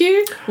dump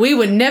you. We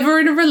were never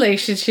in a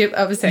relationship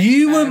of a second.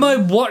 You were my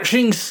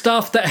watching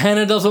stuff that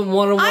Hannah doesn't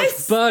want to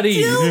watch, buddy.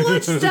 I still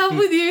watch stuff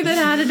with you that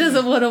Hannah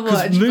doesn't want to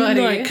watch, Moon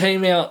buddy. Knight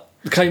came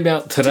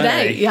out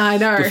today. Yeah, I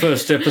know. The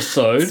first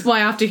episode. That's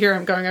why after here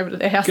I'm going over to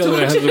their house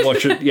to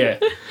watch it. Yeah.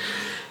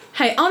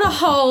 Hey, on a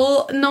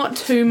whole, not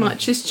too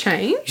much has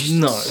changed.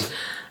 No.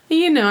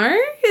 You know,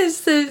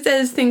 as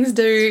things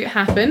do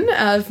happen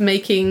of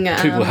making...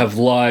 people have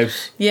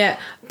lives. Yeah.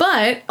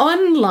 But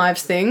on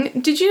Lives thing,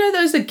 did you know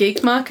there was a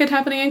geek market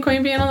happening in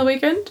Queanbeyan on the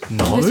weekend?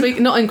 No. This week?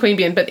 Not in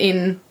Queanbeyan, but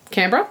in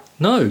Canberra.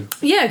 No.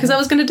 Yeah, because I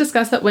was going to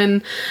discuss that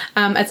when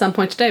at some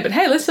point today. But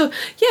hey, let's talk.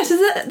 Yes,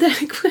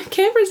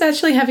 Canberra's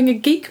actually having a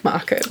geek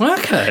market.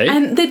 Okay.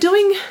 And they're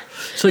doing...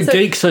 So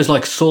geek, so it's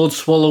like sword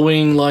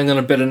swallowing, lying on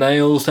a bed of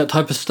nails, that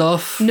type of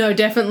stuff? No,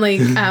 definitely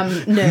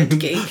nerd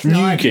geek.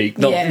 New geek,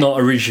 not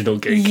original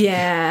geek.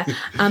 Yeah.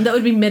 That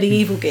would be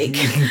medieval geek.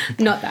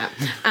 Not that.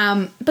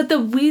 But the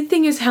weird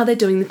thing is how they're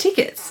doing the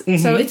tickets.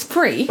 So it's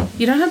free.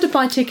 You don't have to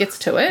buy tickets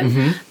to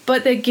it.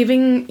 But they're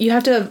giving... You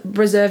have to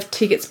reserve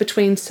tickets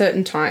between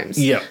certain times.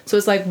 Yeah. So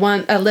it's like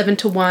 11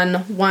 to 1,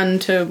 1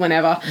 to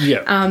whenever.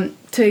 Yeah.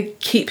 To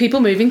keep people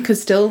moving because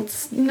still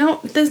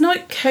there's no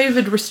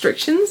COVID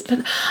restrictions,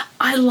 but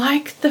I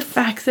like the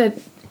fact that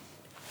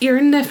you're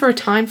in there for a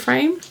time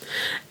frame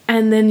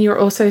and then you're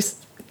also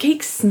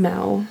geek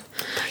smell.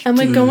 And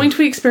we're going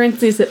to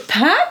experience this at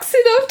PAX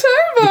in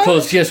October.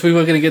 Because, yes, we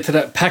were going to get to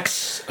that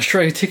PAX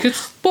Australia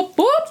tickets. Boop,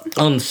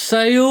 boop. On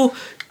sale.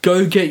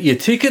 Go get your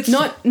tickets.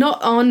 Not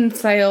on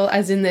sale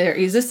as in there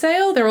is a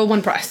sale. They're all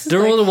one price.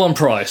 They're all the one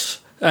price.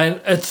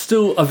 And it's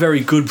still a very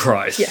good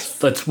price. Yes.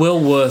 That's well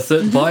worth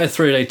it. Buy a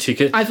 3-day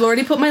ticket. I've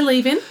already put my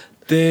leave in.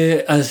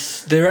 I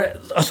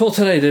saw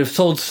today they've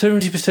sold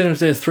 70% of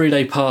their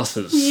 3-day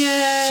passes.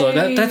 Yay. So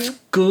that's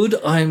good.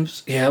 I'm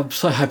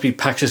so happy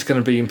PAX is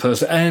going to be in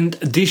person. And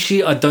this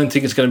year I don't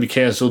think it's going to be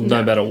cancelled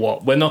no matter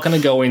what. We're not going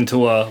to go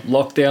into a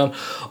lockdown.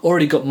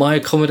 Already got my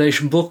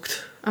accommodation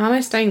booked. Am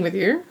I staying with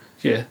you?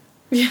 Yeah.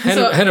 Yeah,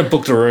 Hannah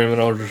booked a room and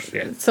I'll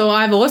just, So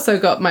I've also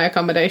got my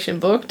accommodation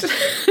booked.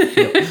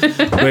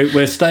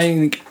 We're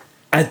staying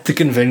at the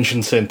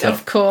convention centre.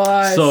 Of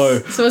course.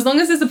 So as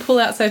long as there's a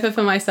pull-out sofa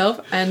for myself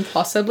and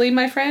possibly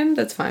my friend,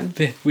 that's fine.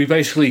 We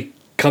basically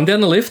come down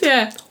the lift,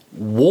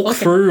 walk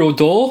through your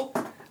door,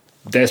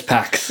 there's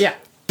PAX. Yeah.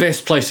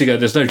 Best place to go.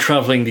 There's no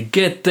travelling to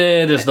get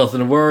there. There's nothing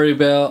to worry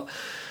about.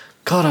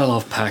 God, I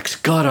love PAX.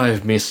 God,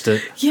 I've missed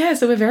it. Yeah,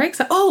 so we're very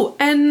excited. Oh,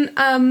 and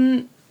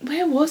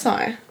where was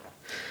I?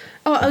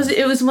 Oh,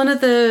 it was one of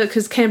the...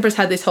 Because Canberra's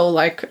had this whole,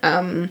 like,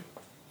 light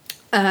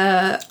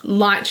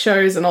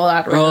shows and all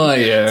that. Oh,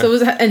 yeah. So it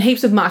was... And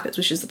heaps of markets,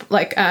 which is,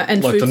 like...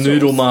 and like food the stalls.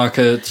 noodle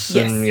markets.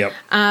 Yes. And, yep.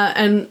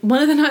 And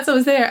one of the nights I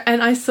was there,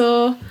 and I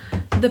saw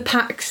the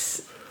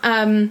PAX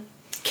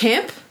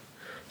camp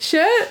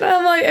shirt. And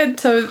I'm like... And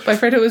so my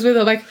friend who was with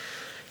her, like...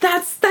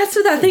 That's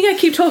that thing I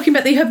keep talking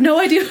about that you have no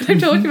idea what I'm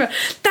talking about.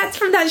 That's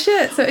from that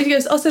shirt. So he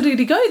goes, so did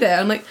he go there?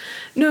 I'm like,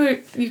 no,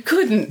 you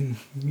couldn't.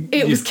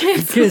 It was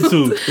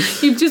cancelled.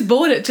 You've just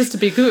bought it just to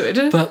be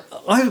good. But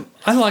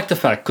I like the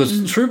fact,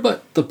 because through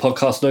the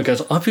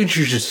podcast, I've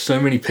introduced so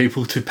many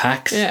people to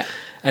PAX. Yeah.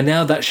 And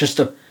now that's just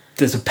a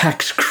there's a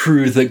PAX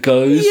crew that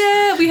goes.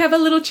 Yeah, we have a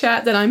little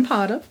chat that I'm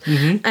part of.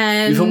 Mm-hmm.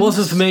 And if it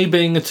wasn't for me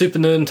being a super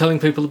nerd and telling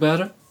people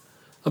about it,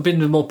 I've been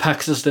to more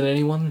PAXs than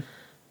anyone.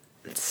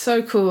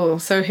 So cool,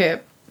 so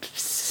hip,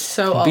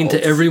 so old. I've been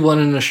to everyone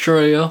in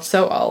Australia.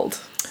 So old.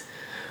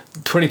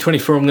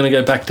 2024, I'm going to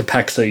go back to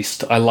PAX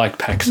East. I like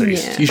PAX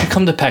East. Yeah. You should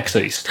come to PAX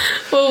East.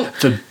 Well,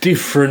 It's a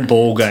different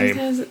ball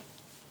game.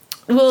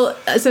 Well,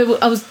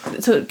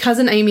 so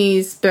cousin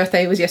Amy's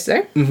birthday was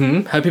yesterday.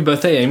 Mm-hmm. Happy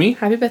birthday, Amy.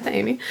 Happy birthday,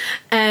 Amy.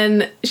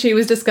 And she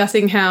was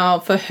discussing how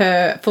for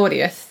her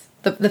 40th,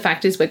 the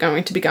fact is we're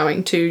going to be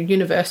going to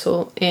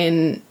Universal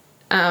in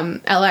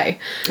LA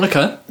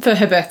Okay. for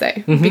her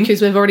birthday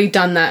because we've already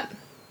done that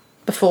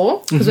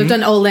before. Because we've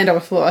done Orlando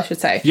before, I should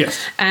say. Yes.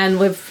 And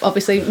we've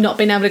obviously not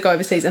been able to go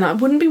overseas. And I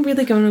wouldn't be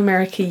really going to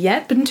America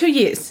yet, but in 2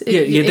 years.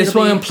 Yeah, that's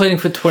why I'm planning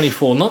for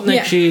 24, not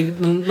next year,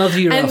 another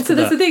year and after so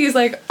that's that. the thing is,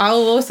 like,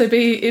 I'll also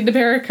be in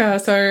America,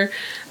 so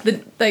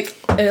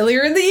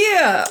earlier in the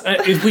year.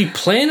 If we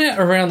plan it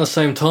around the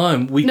same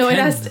time, we No, can.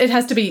 it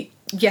has to be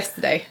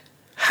yesterday.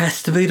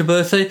 Has to be the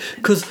birthday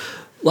because,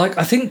 like,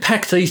 I think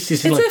PAX East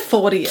is in It's like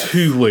her 40th.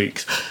 2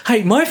 weeks.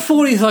 Hey, my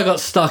 40th, I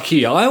got stuck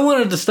here. I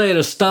wanted to stay at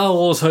a Star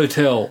Wars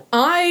hotel,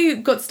 I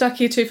got stuck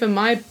here too for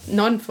my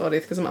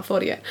non-40th because I'm not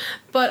 40 yet.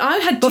 But I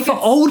had but tickets.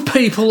 for old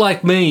people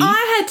like me,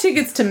 I had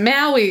tickets to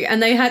Maui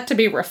and they had to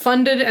be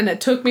refunded and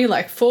it took me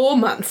like 4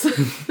 months.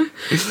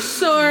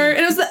 So, and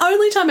it was the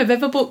only time I've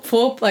ever booked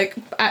for like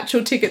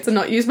actual tickets and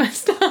not used my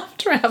staff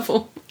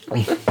travel.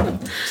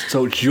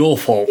 so it's your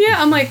fault. Yeah,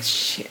 I'm like,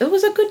 shit, it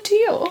was a good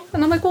deal.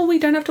 And I'm like, well, we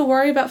don't have to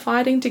worry about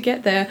fighting to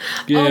get there.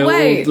 Yeah, oh,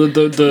 wait. well,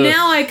 the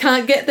Now I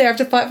can't get there. I have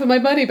to fight for my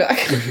money back.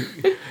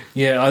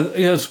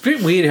 it's a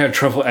bit weird how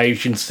travel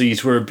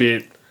agencies were a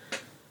bit.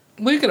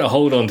 We're going to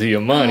hold on to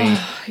your money.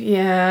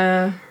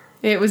 Yeah,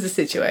 it was a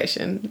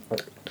situation.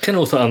 Can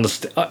also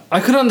understand. I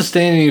could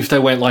understand if they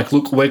went like,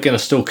 look, we're going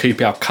to still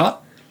keep our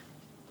cut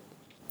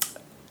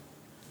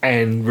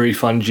and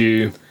refund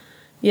you.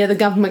 Yeah, the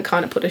government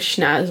kind of put a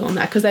schnaz on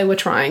that because they were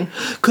trying.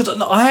 Because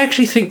I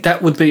actually think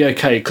that would be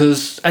okay.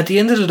 Because at the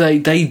end of the day,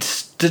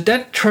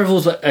 that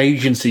travels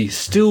agency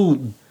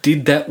still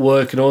did that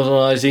work in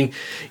organising.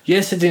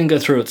 Yes, it didn't go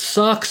through. It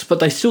sucks, but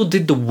they still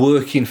did the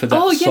work in for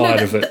that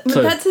side of it.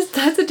 So,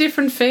 that's a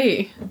different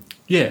fee.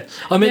 yeah,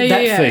 I meant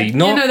Yeah. fee.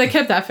 Not. Yeah, no, they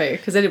kept that fee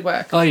because they did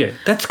work. Oh yeah,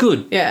 that's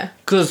good. Yeah,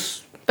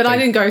 Because. but I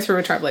didn't go through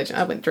a travel agent.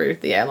 I went through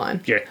the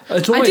airline. Yeah,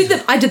 it's always,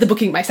 I did the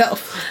booking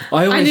myself.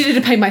 I needed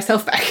to pay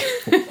myself back.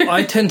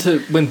 I tend to,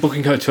 when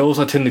booking hotels,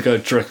 I tend to go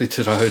directly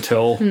to the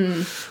hotel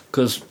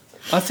because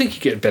I think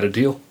you get a better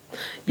deal.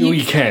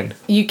 You can.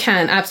 You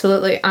can,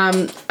 absolutely.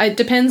 It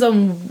depends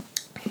on,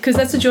 because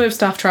that's the joy of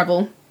staff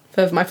travel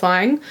for my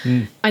flying.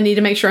 I need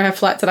to make sure I have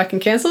flights that I can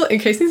cancel in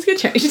case things get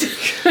changed.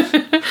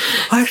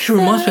 Actually,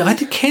 reminds me, I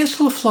did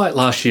cancel a flight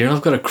last year and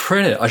I've got a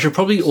credit. I should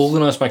probably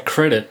organise my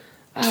credit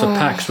for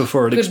PAX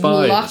before it Good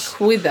expires. luck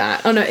with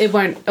that. Oh, no, it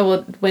won't. Oh,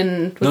 well,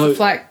 when was the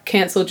flight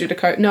cancelled due to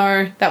COVID?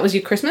 No, that was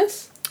your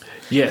Christmas?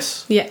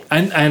 Yes. Yeah.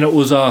 And it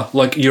was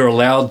like you're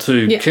allowed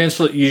to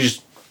cancel it. You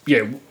just,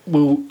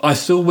 well, I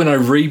still, when I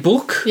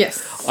rebook,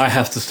 Yes. I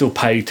have to still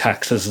pay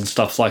taxes and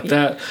stuff like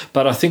that.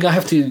 But I think I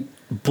have to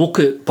book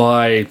it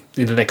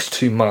in the next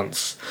 2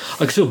 months. I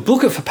can still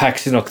book it for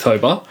PAX in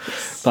October,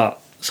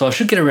 but so I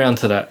should get around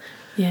to that.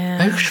 Yeah.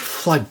 Maybe I should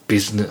fly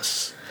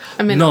business.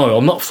 I mean, No,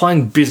 I'm not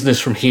flying business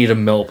from here to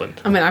Melbourne.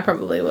 I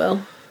probably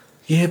will.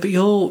 Yeah, but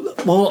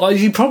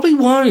you probably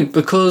won't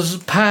because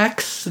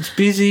PAX, it's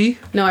busy.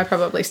 No, I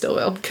probably still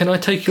will. Can I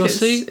take your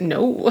seat?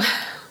 No.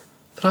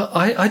 But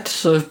I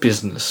deserve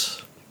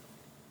business.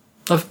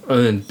 I've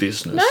earned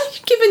business. No,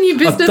 I've given you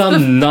business. I've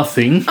done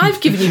nothing.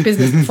 I've given you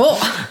business before.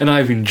 And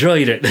I've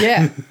enjoyed it.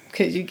 Yeah,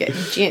 because you get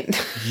gin.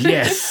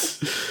 Yes.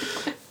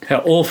 How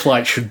all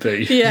flights should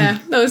be. Yeah,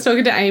 I was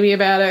talking to Amy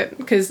about it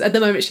because at the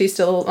moment she's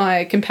still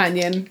my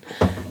companion.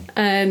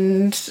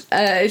 And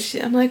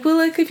I'm like, well,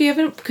 like, if you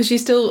haven't, because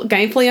she's still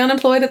gainfully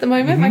unemployed at the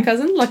moment, my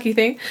cousin, lucky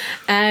thing.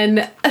 And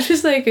I was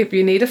just like, if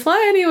you need to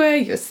fly anywhere,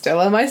 you're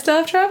still on my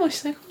staff travel.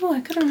 She's like, oh, I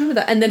gotta remember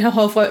that. And then her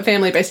whole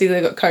family basically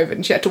got COVID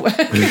and she had to work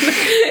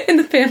in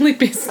the family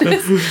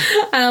business.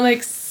 And I'm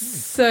like,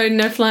 so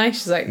no flying?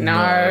 She's like,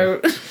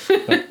 no.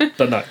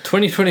 But no,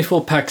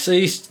 2024 PAX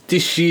East,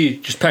 this year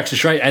just PAX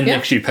Australia, and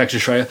next year PAX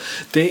Australia.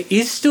 There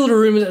is still the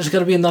rumour that there's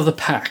going to be another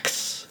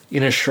PAX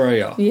in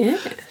Australia.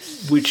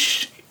 Yes.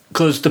 Which,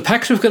 because the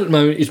PAX we've got at the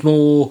moment is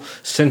more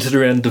centred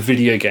around the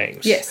video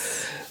games.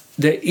 Yes.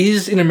 There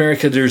is, in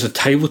America, there is a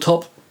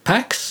tabletop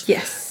PAX.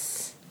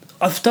 Yes.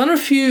 I've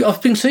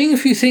been seeing a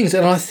few things,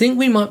 and I think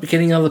we might be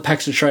getting another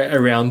PAX Australia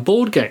around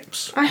board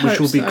games. I hope which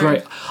will be so.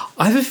 great.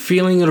 I have a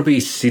feeling it'll be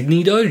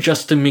Sydney, though,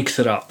 just to mix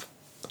it up.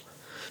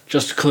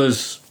 Just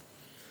because...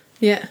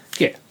 Yeah.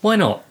 Yeah, why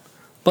not?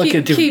 Like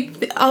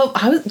I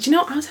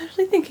was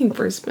actually thinking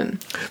Brisbane.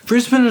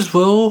 Brisbane as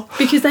well.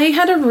 Because they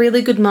had a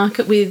really good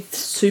market with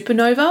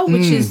Supernova,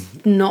 which is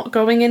not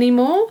going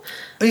anymore.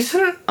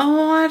 Isn't it?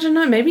 Oh, I don't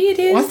know. Maybe it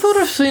is. I thought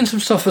I've seen some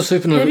stuff for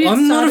Supernova. Maybe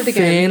I'm not a started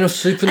fan again. of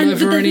Supernova And the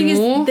thing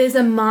anymore. is, there's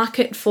a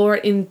market for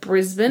it in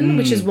Brisbane,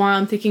 which is why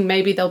I'm thinking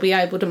maybe they'll be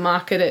able to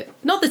market it.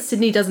 Not that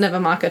Sydney doesn't have a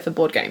market for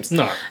board games.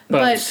 No,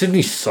 but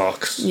Sydney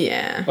sucks.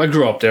 Yeah. I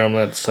grew up there, I'm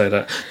allowed to say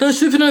that. No,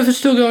 Supernova's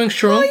still going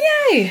strong.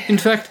 Oh, yay! In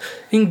fact,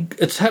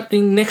 it's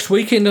happening next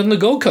weekend on the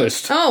Gold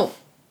Coast. Oh,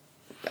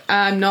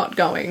 I'm not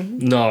going.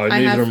 No,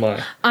 neither am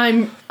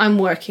I. I'm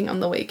working on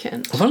the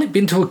weekend. I've only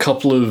been to a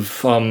couple of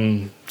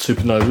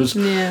Supernovas.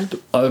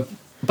 Yeah.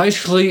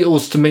 Basically, it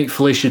was to meet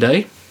Felicia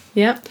Day,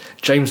 Yep.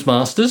 James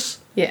Masters,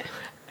 Yeah.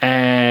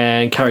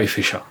 and Carrie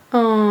Fisher.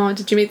 Oh,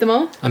 did you meet them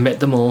all? I met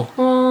them all.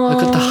 Oh, I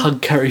got to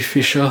hug Carrie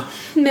Fisher.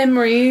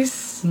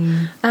 memories.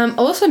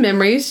 Also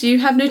memories. You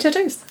have new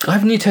tattoos. I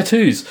have new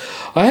tattoos.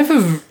 I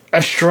have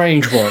a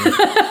strange one.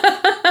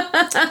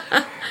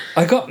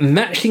 I got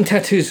matching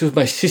tattoos with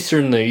my sister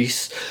and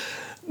niece.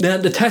 Now,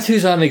 the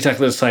tattoos aren't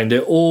exactly the same.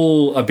 They're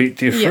all a bit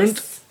different.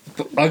 Yes.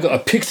 I got a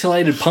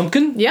pixelated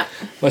pumpkin. Yep.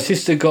 My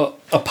sister got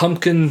a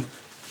pumpkin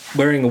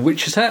wearing a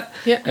witch's hat.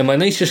 Yep. And my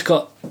niece just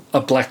got a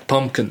black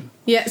pumpkin.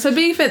 Yeah, so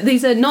being fair,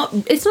 these are not...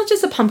 It's not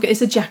just a pumpkin,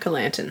 it's a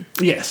jack-o'-lantern.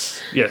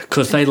 Yes. Yeah,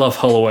 because they love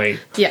Halloween.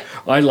 Yeah.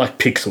 I like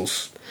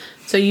pixels.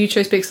 So you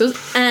chose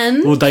pixels,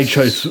 and... Well, they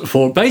chose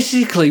for...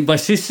 Basically, my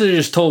sister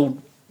just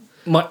told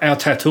our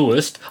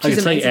tattooist, I She's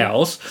can say amazing.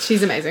 ours,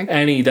 She's amazing.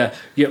 Annie, that,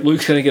 yeah,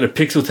 Luke's going to get a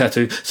pixel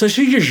tattoo. So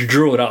she just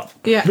drew it up.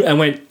 Yeah. And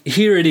went,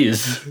 here it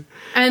is.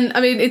 And,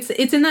 I mean, it's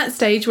in that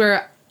stage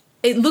where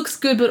it looks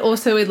good, but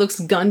also it looks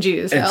gungy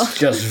as hell. It's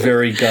just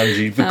very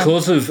gungy.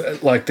 Because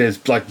of, like,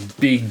 there's, like,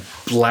 big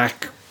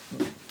black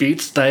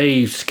bits,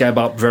 they scab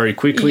up very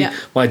quickly. Yeah.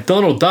 My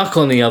Donald Duck,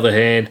 on the other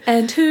hand...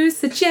 And who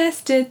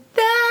suggested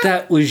that?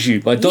 That was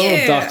you. My Donald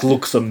Yeah. Duck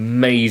looks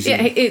amazing.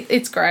 Yeah,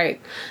 it's great.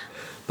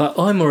 But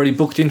I'm already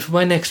booked in for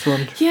my next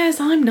one. Yes,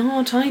 I'm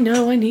not. I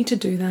know. I need to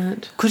do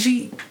that.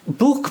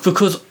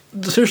 Because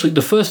seriously,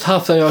 the first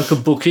half day I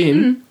could book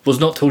in was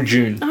not till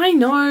June. I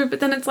know, but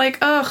then it's like,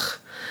 ugh,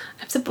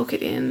 I have to book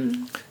it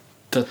in.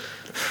 The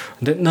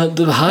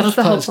hardest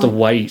the whole part's the point.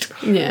 wait.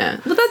 Yeah.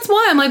 But that's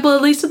why I'm like, well,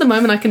 at least at the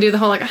moment I can do the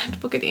whole, like, I have to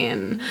book it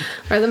in.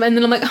 Right? And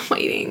then I'm like, I'm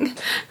waiting.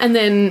 And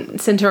then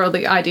send her all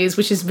the ideas,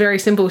 which is very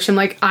simple. I'm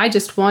like, I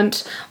just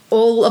want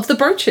all of the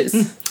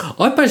brooches.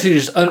 I basically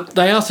just...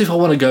 they asked if I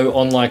want to go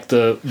on, like,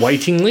 the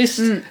waiting list,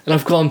 and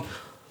I've gone,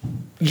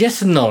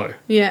 yes and no.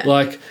 Yeah.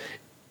 Like,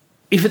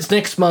 if it's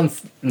next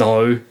month,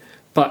 no.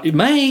 But it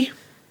may.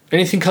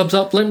 Anything comes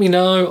up, let me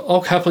know.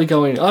 I'll happily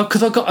go in.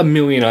 Because I've got a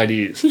million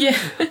ideas. Yeah.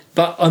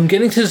 But I'm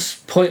getting to this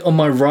point on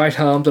my right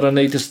arm that I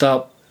need to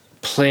start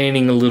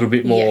planning a little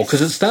bit more. Yes.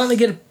 Because it's starting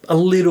to get a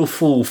little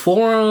full.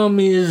 Forearm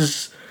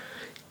is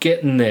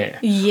getting there.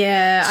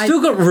 Yeah.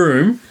 Still got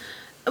room.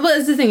 Well,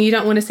 that's the thing. You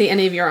don't want to see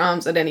any of your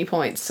arms at any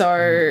point.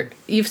 So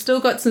you've still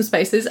got some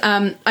spaces.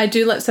 I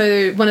do like...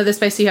 So one of the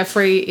spaces you have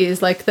free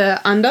is like the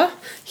under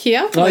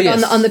here. Like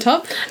yes. on the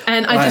top.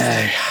 And I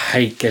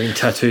hate getting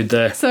tattooed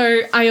there.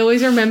 So I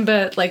always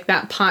remember like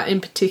that part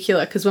in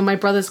particular because when my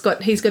brother's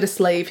he's got a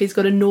sleeve, he's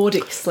got a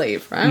Nordic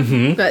sleeve, right?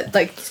 Mm-hmm. But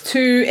like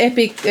two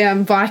epic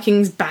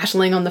Vikings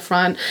battling on the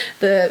front,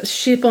 the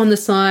ship on the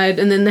side,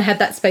 and then they had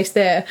that space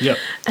there. Yep.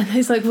 And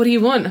he's like, "What do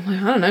you want?" I'm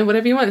like, "I don't know,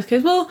 whatever you want." He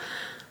goes, "Well,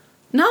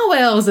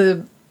 narwhals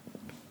they're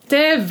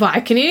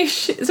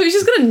Vikingish, so he's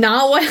just got a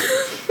narwhal."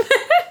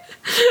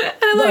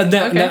 And I'm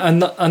like,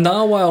 okay. A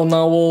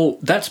narwhal,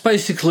 that's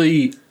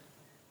basically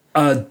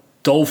a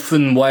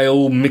dolphin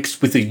whale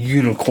mixed with a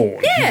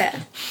unicorn. Yeah.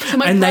 So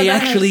my And they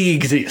brother actually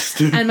exist.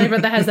 and my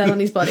brother has that on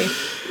his body.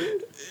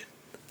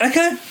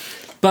 Okay.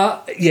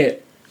 But, yeah,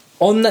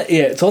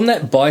 it's on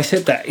that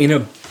bicep, that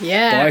inner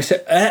Yeah.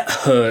 bicep. That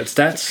hurts.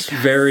 That's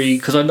very...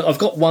 Because I've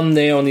got one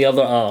there on the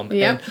other arm.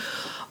 Yep.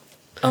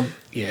 And,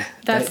 yeah,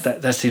 That's-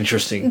 that's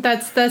interesting.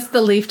 That's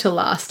the leave to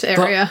last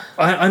area.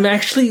 But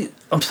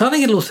I'm starting to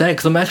get a little sad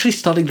because I'm actually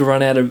starting to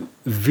run out of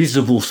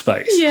visible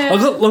space. Yeah.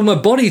 My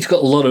body's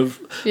got a lot of...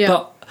 Yeah.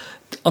 But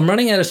I'm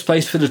running out of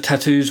space for the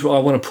tattoos where I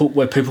want to put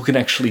where people can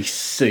actually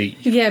see.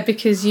 Yeah,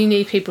 because you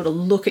need people to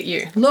look at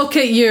you. Look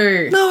at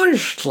you. No, I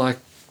just like...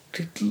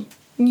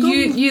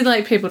 You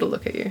like people to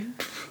look at you.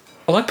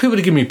 I like people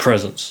to give me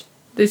presents.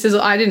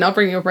 I did not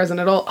bring you a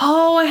present at all.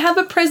 Oh, I have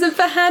a present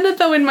for Hannah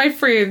though in my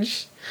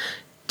fridge.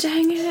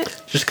 Dang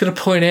it. Just going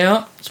to point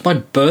out, it's my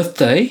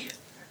birthday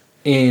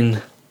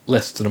in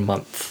less than a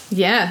month.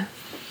 Yeah.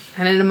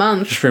 And in a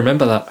month, Just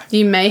remember that.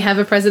 you may have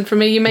a present for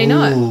me, you may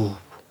not. Ooh.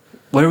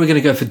 Where are we going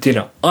to go for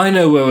dinner? I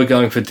know where we're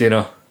going for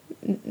dinner.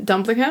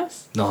 Dumpling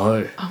House?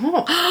 No.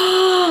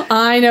 Oh,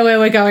 I know where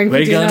we're going for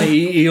We're dinner. going to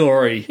eat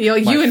Iori.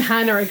 You and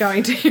Hannah are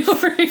going to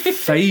Iori.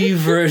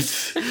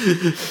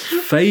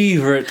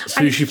 Favourite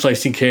sushi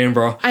place in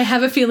Canberra. I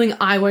have a feeling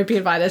I won't be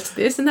invited to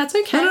this, and that's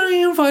okay. I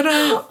don't invite her.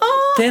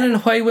 Oh. Dan and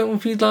Hui went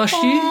with me last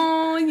year.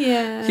 Oh,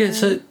 yeah. Yeah,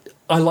 so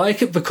I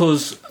like it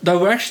because they're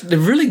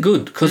really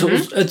good because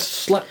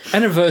it's like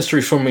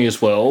anniversary for me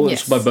as well.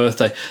 Yes. It's my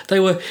birthday. They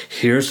were,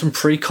 here's some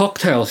free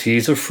cocktails.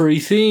 Here's a free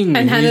thing.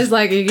 And Hannah's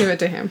like, you give it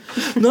to him.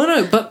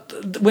 No,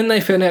 but when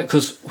they found out,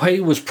 because Hui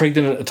was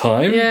pregnant at the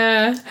time,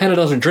 Hannah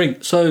doesn't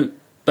drink, so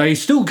they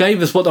still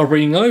gave us what they were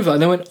bringing over,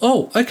 and they went,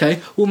 oh,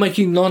 okay, we'll make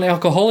you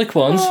non-alcoholic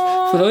ones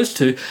for those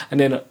two. And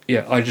then,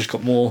 I just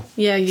got more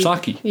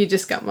sake. You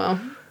just got more.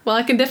 Well,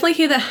 I can definitely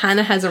hear that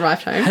Hannah has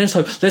arrived home. Hannah's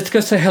home. Let's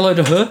go say hello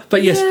to her.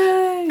 But yes,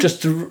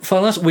 just to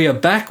finalise, we are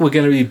back. We're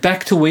going to be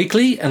back to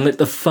weekly and let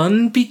the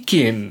fun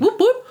begin. Whoop,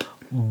 whoop.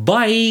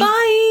 Bye.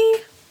 Bye.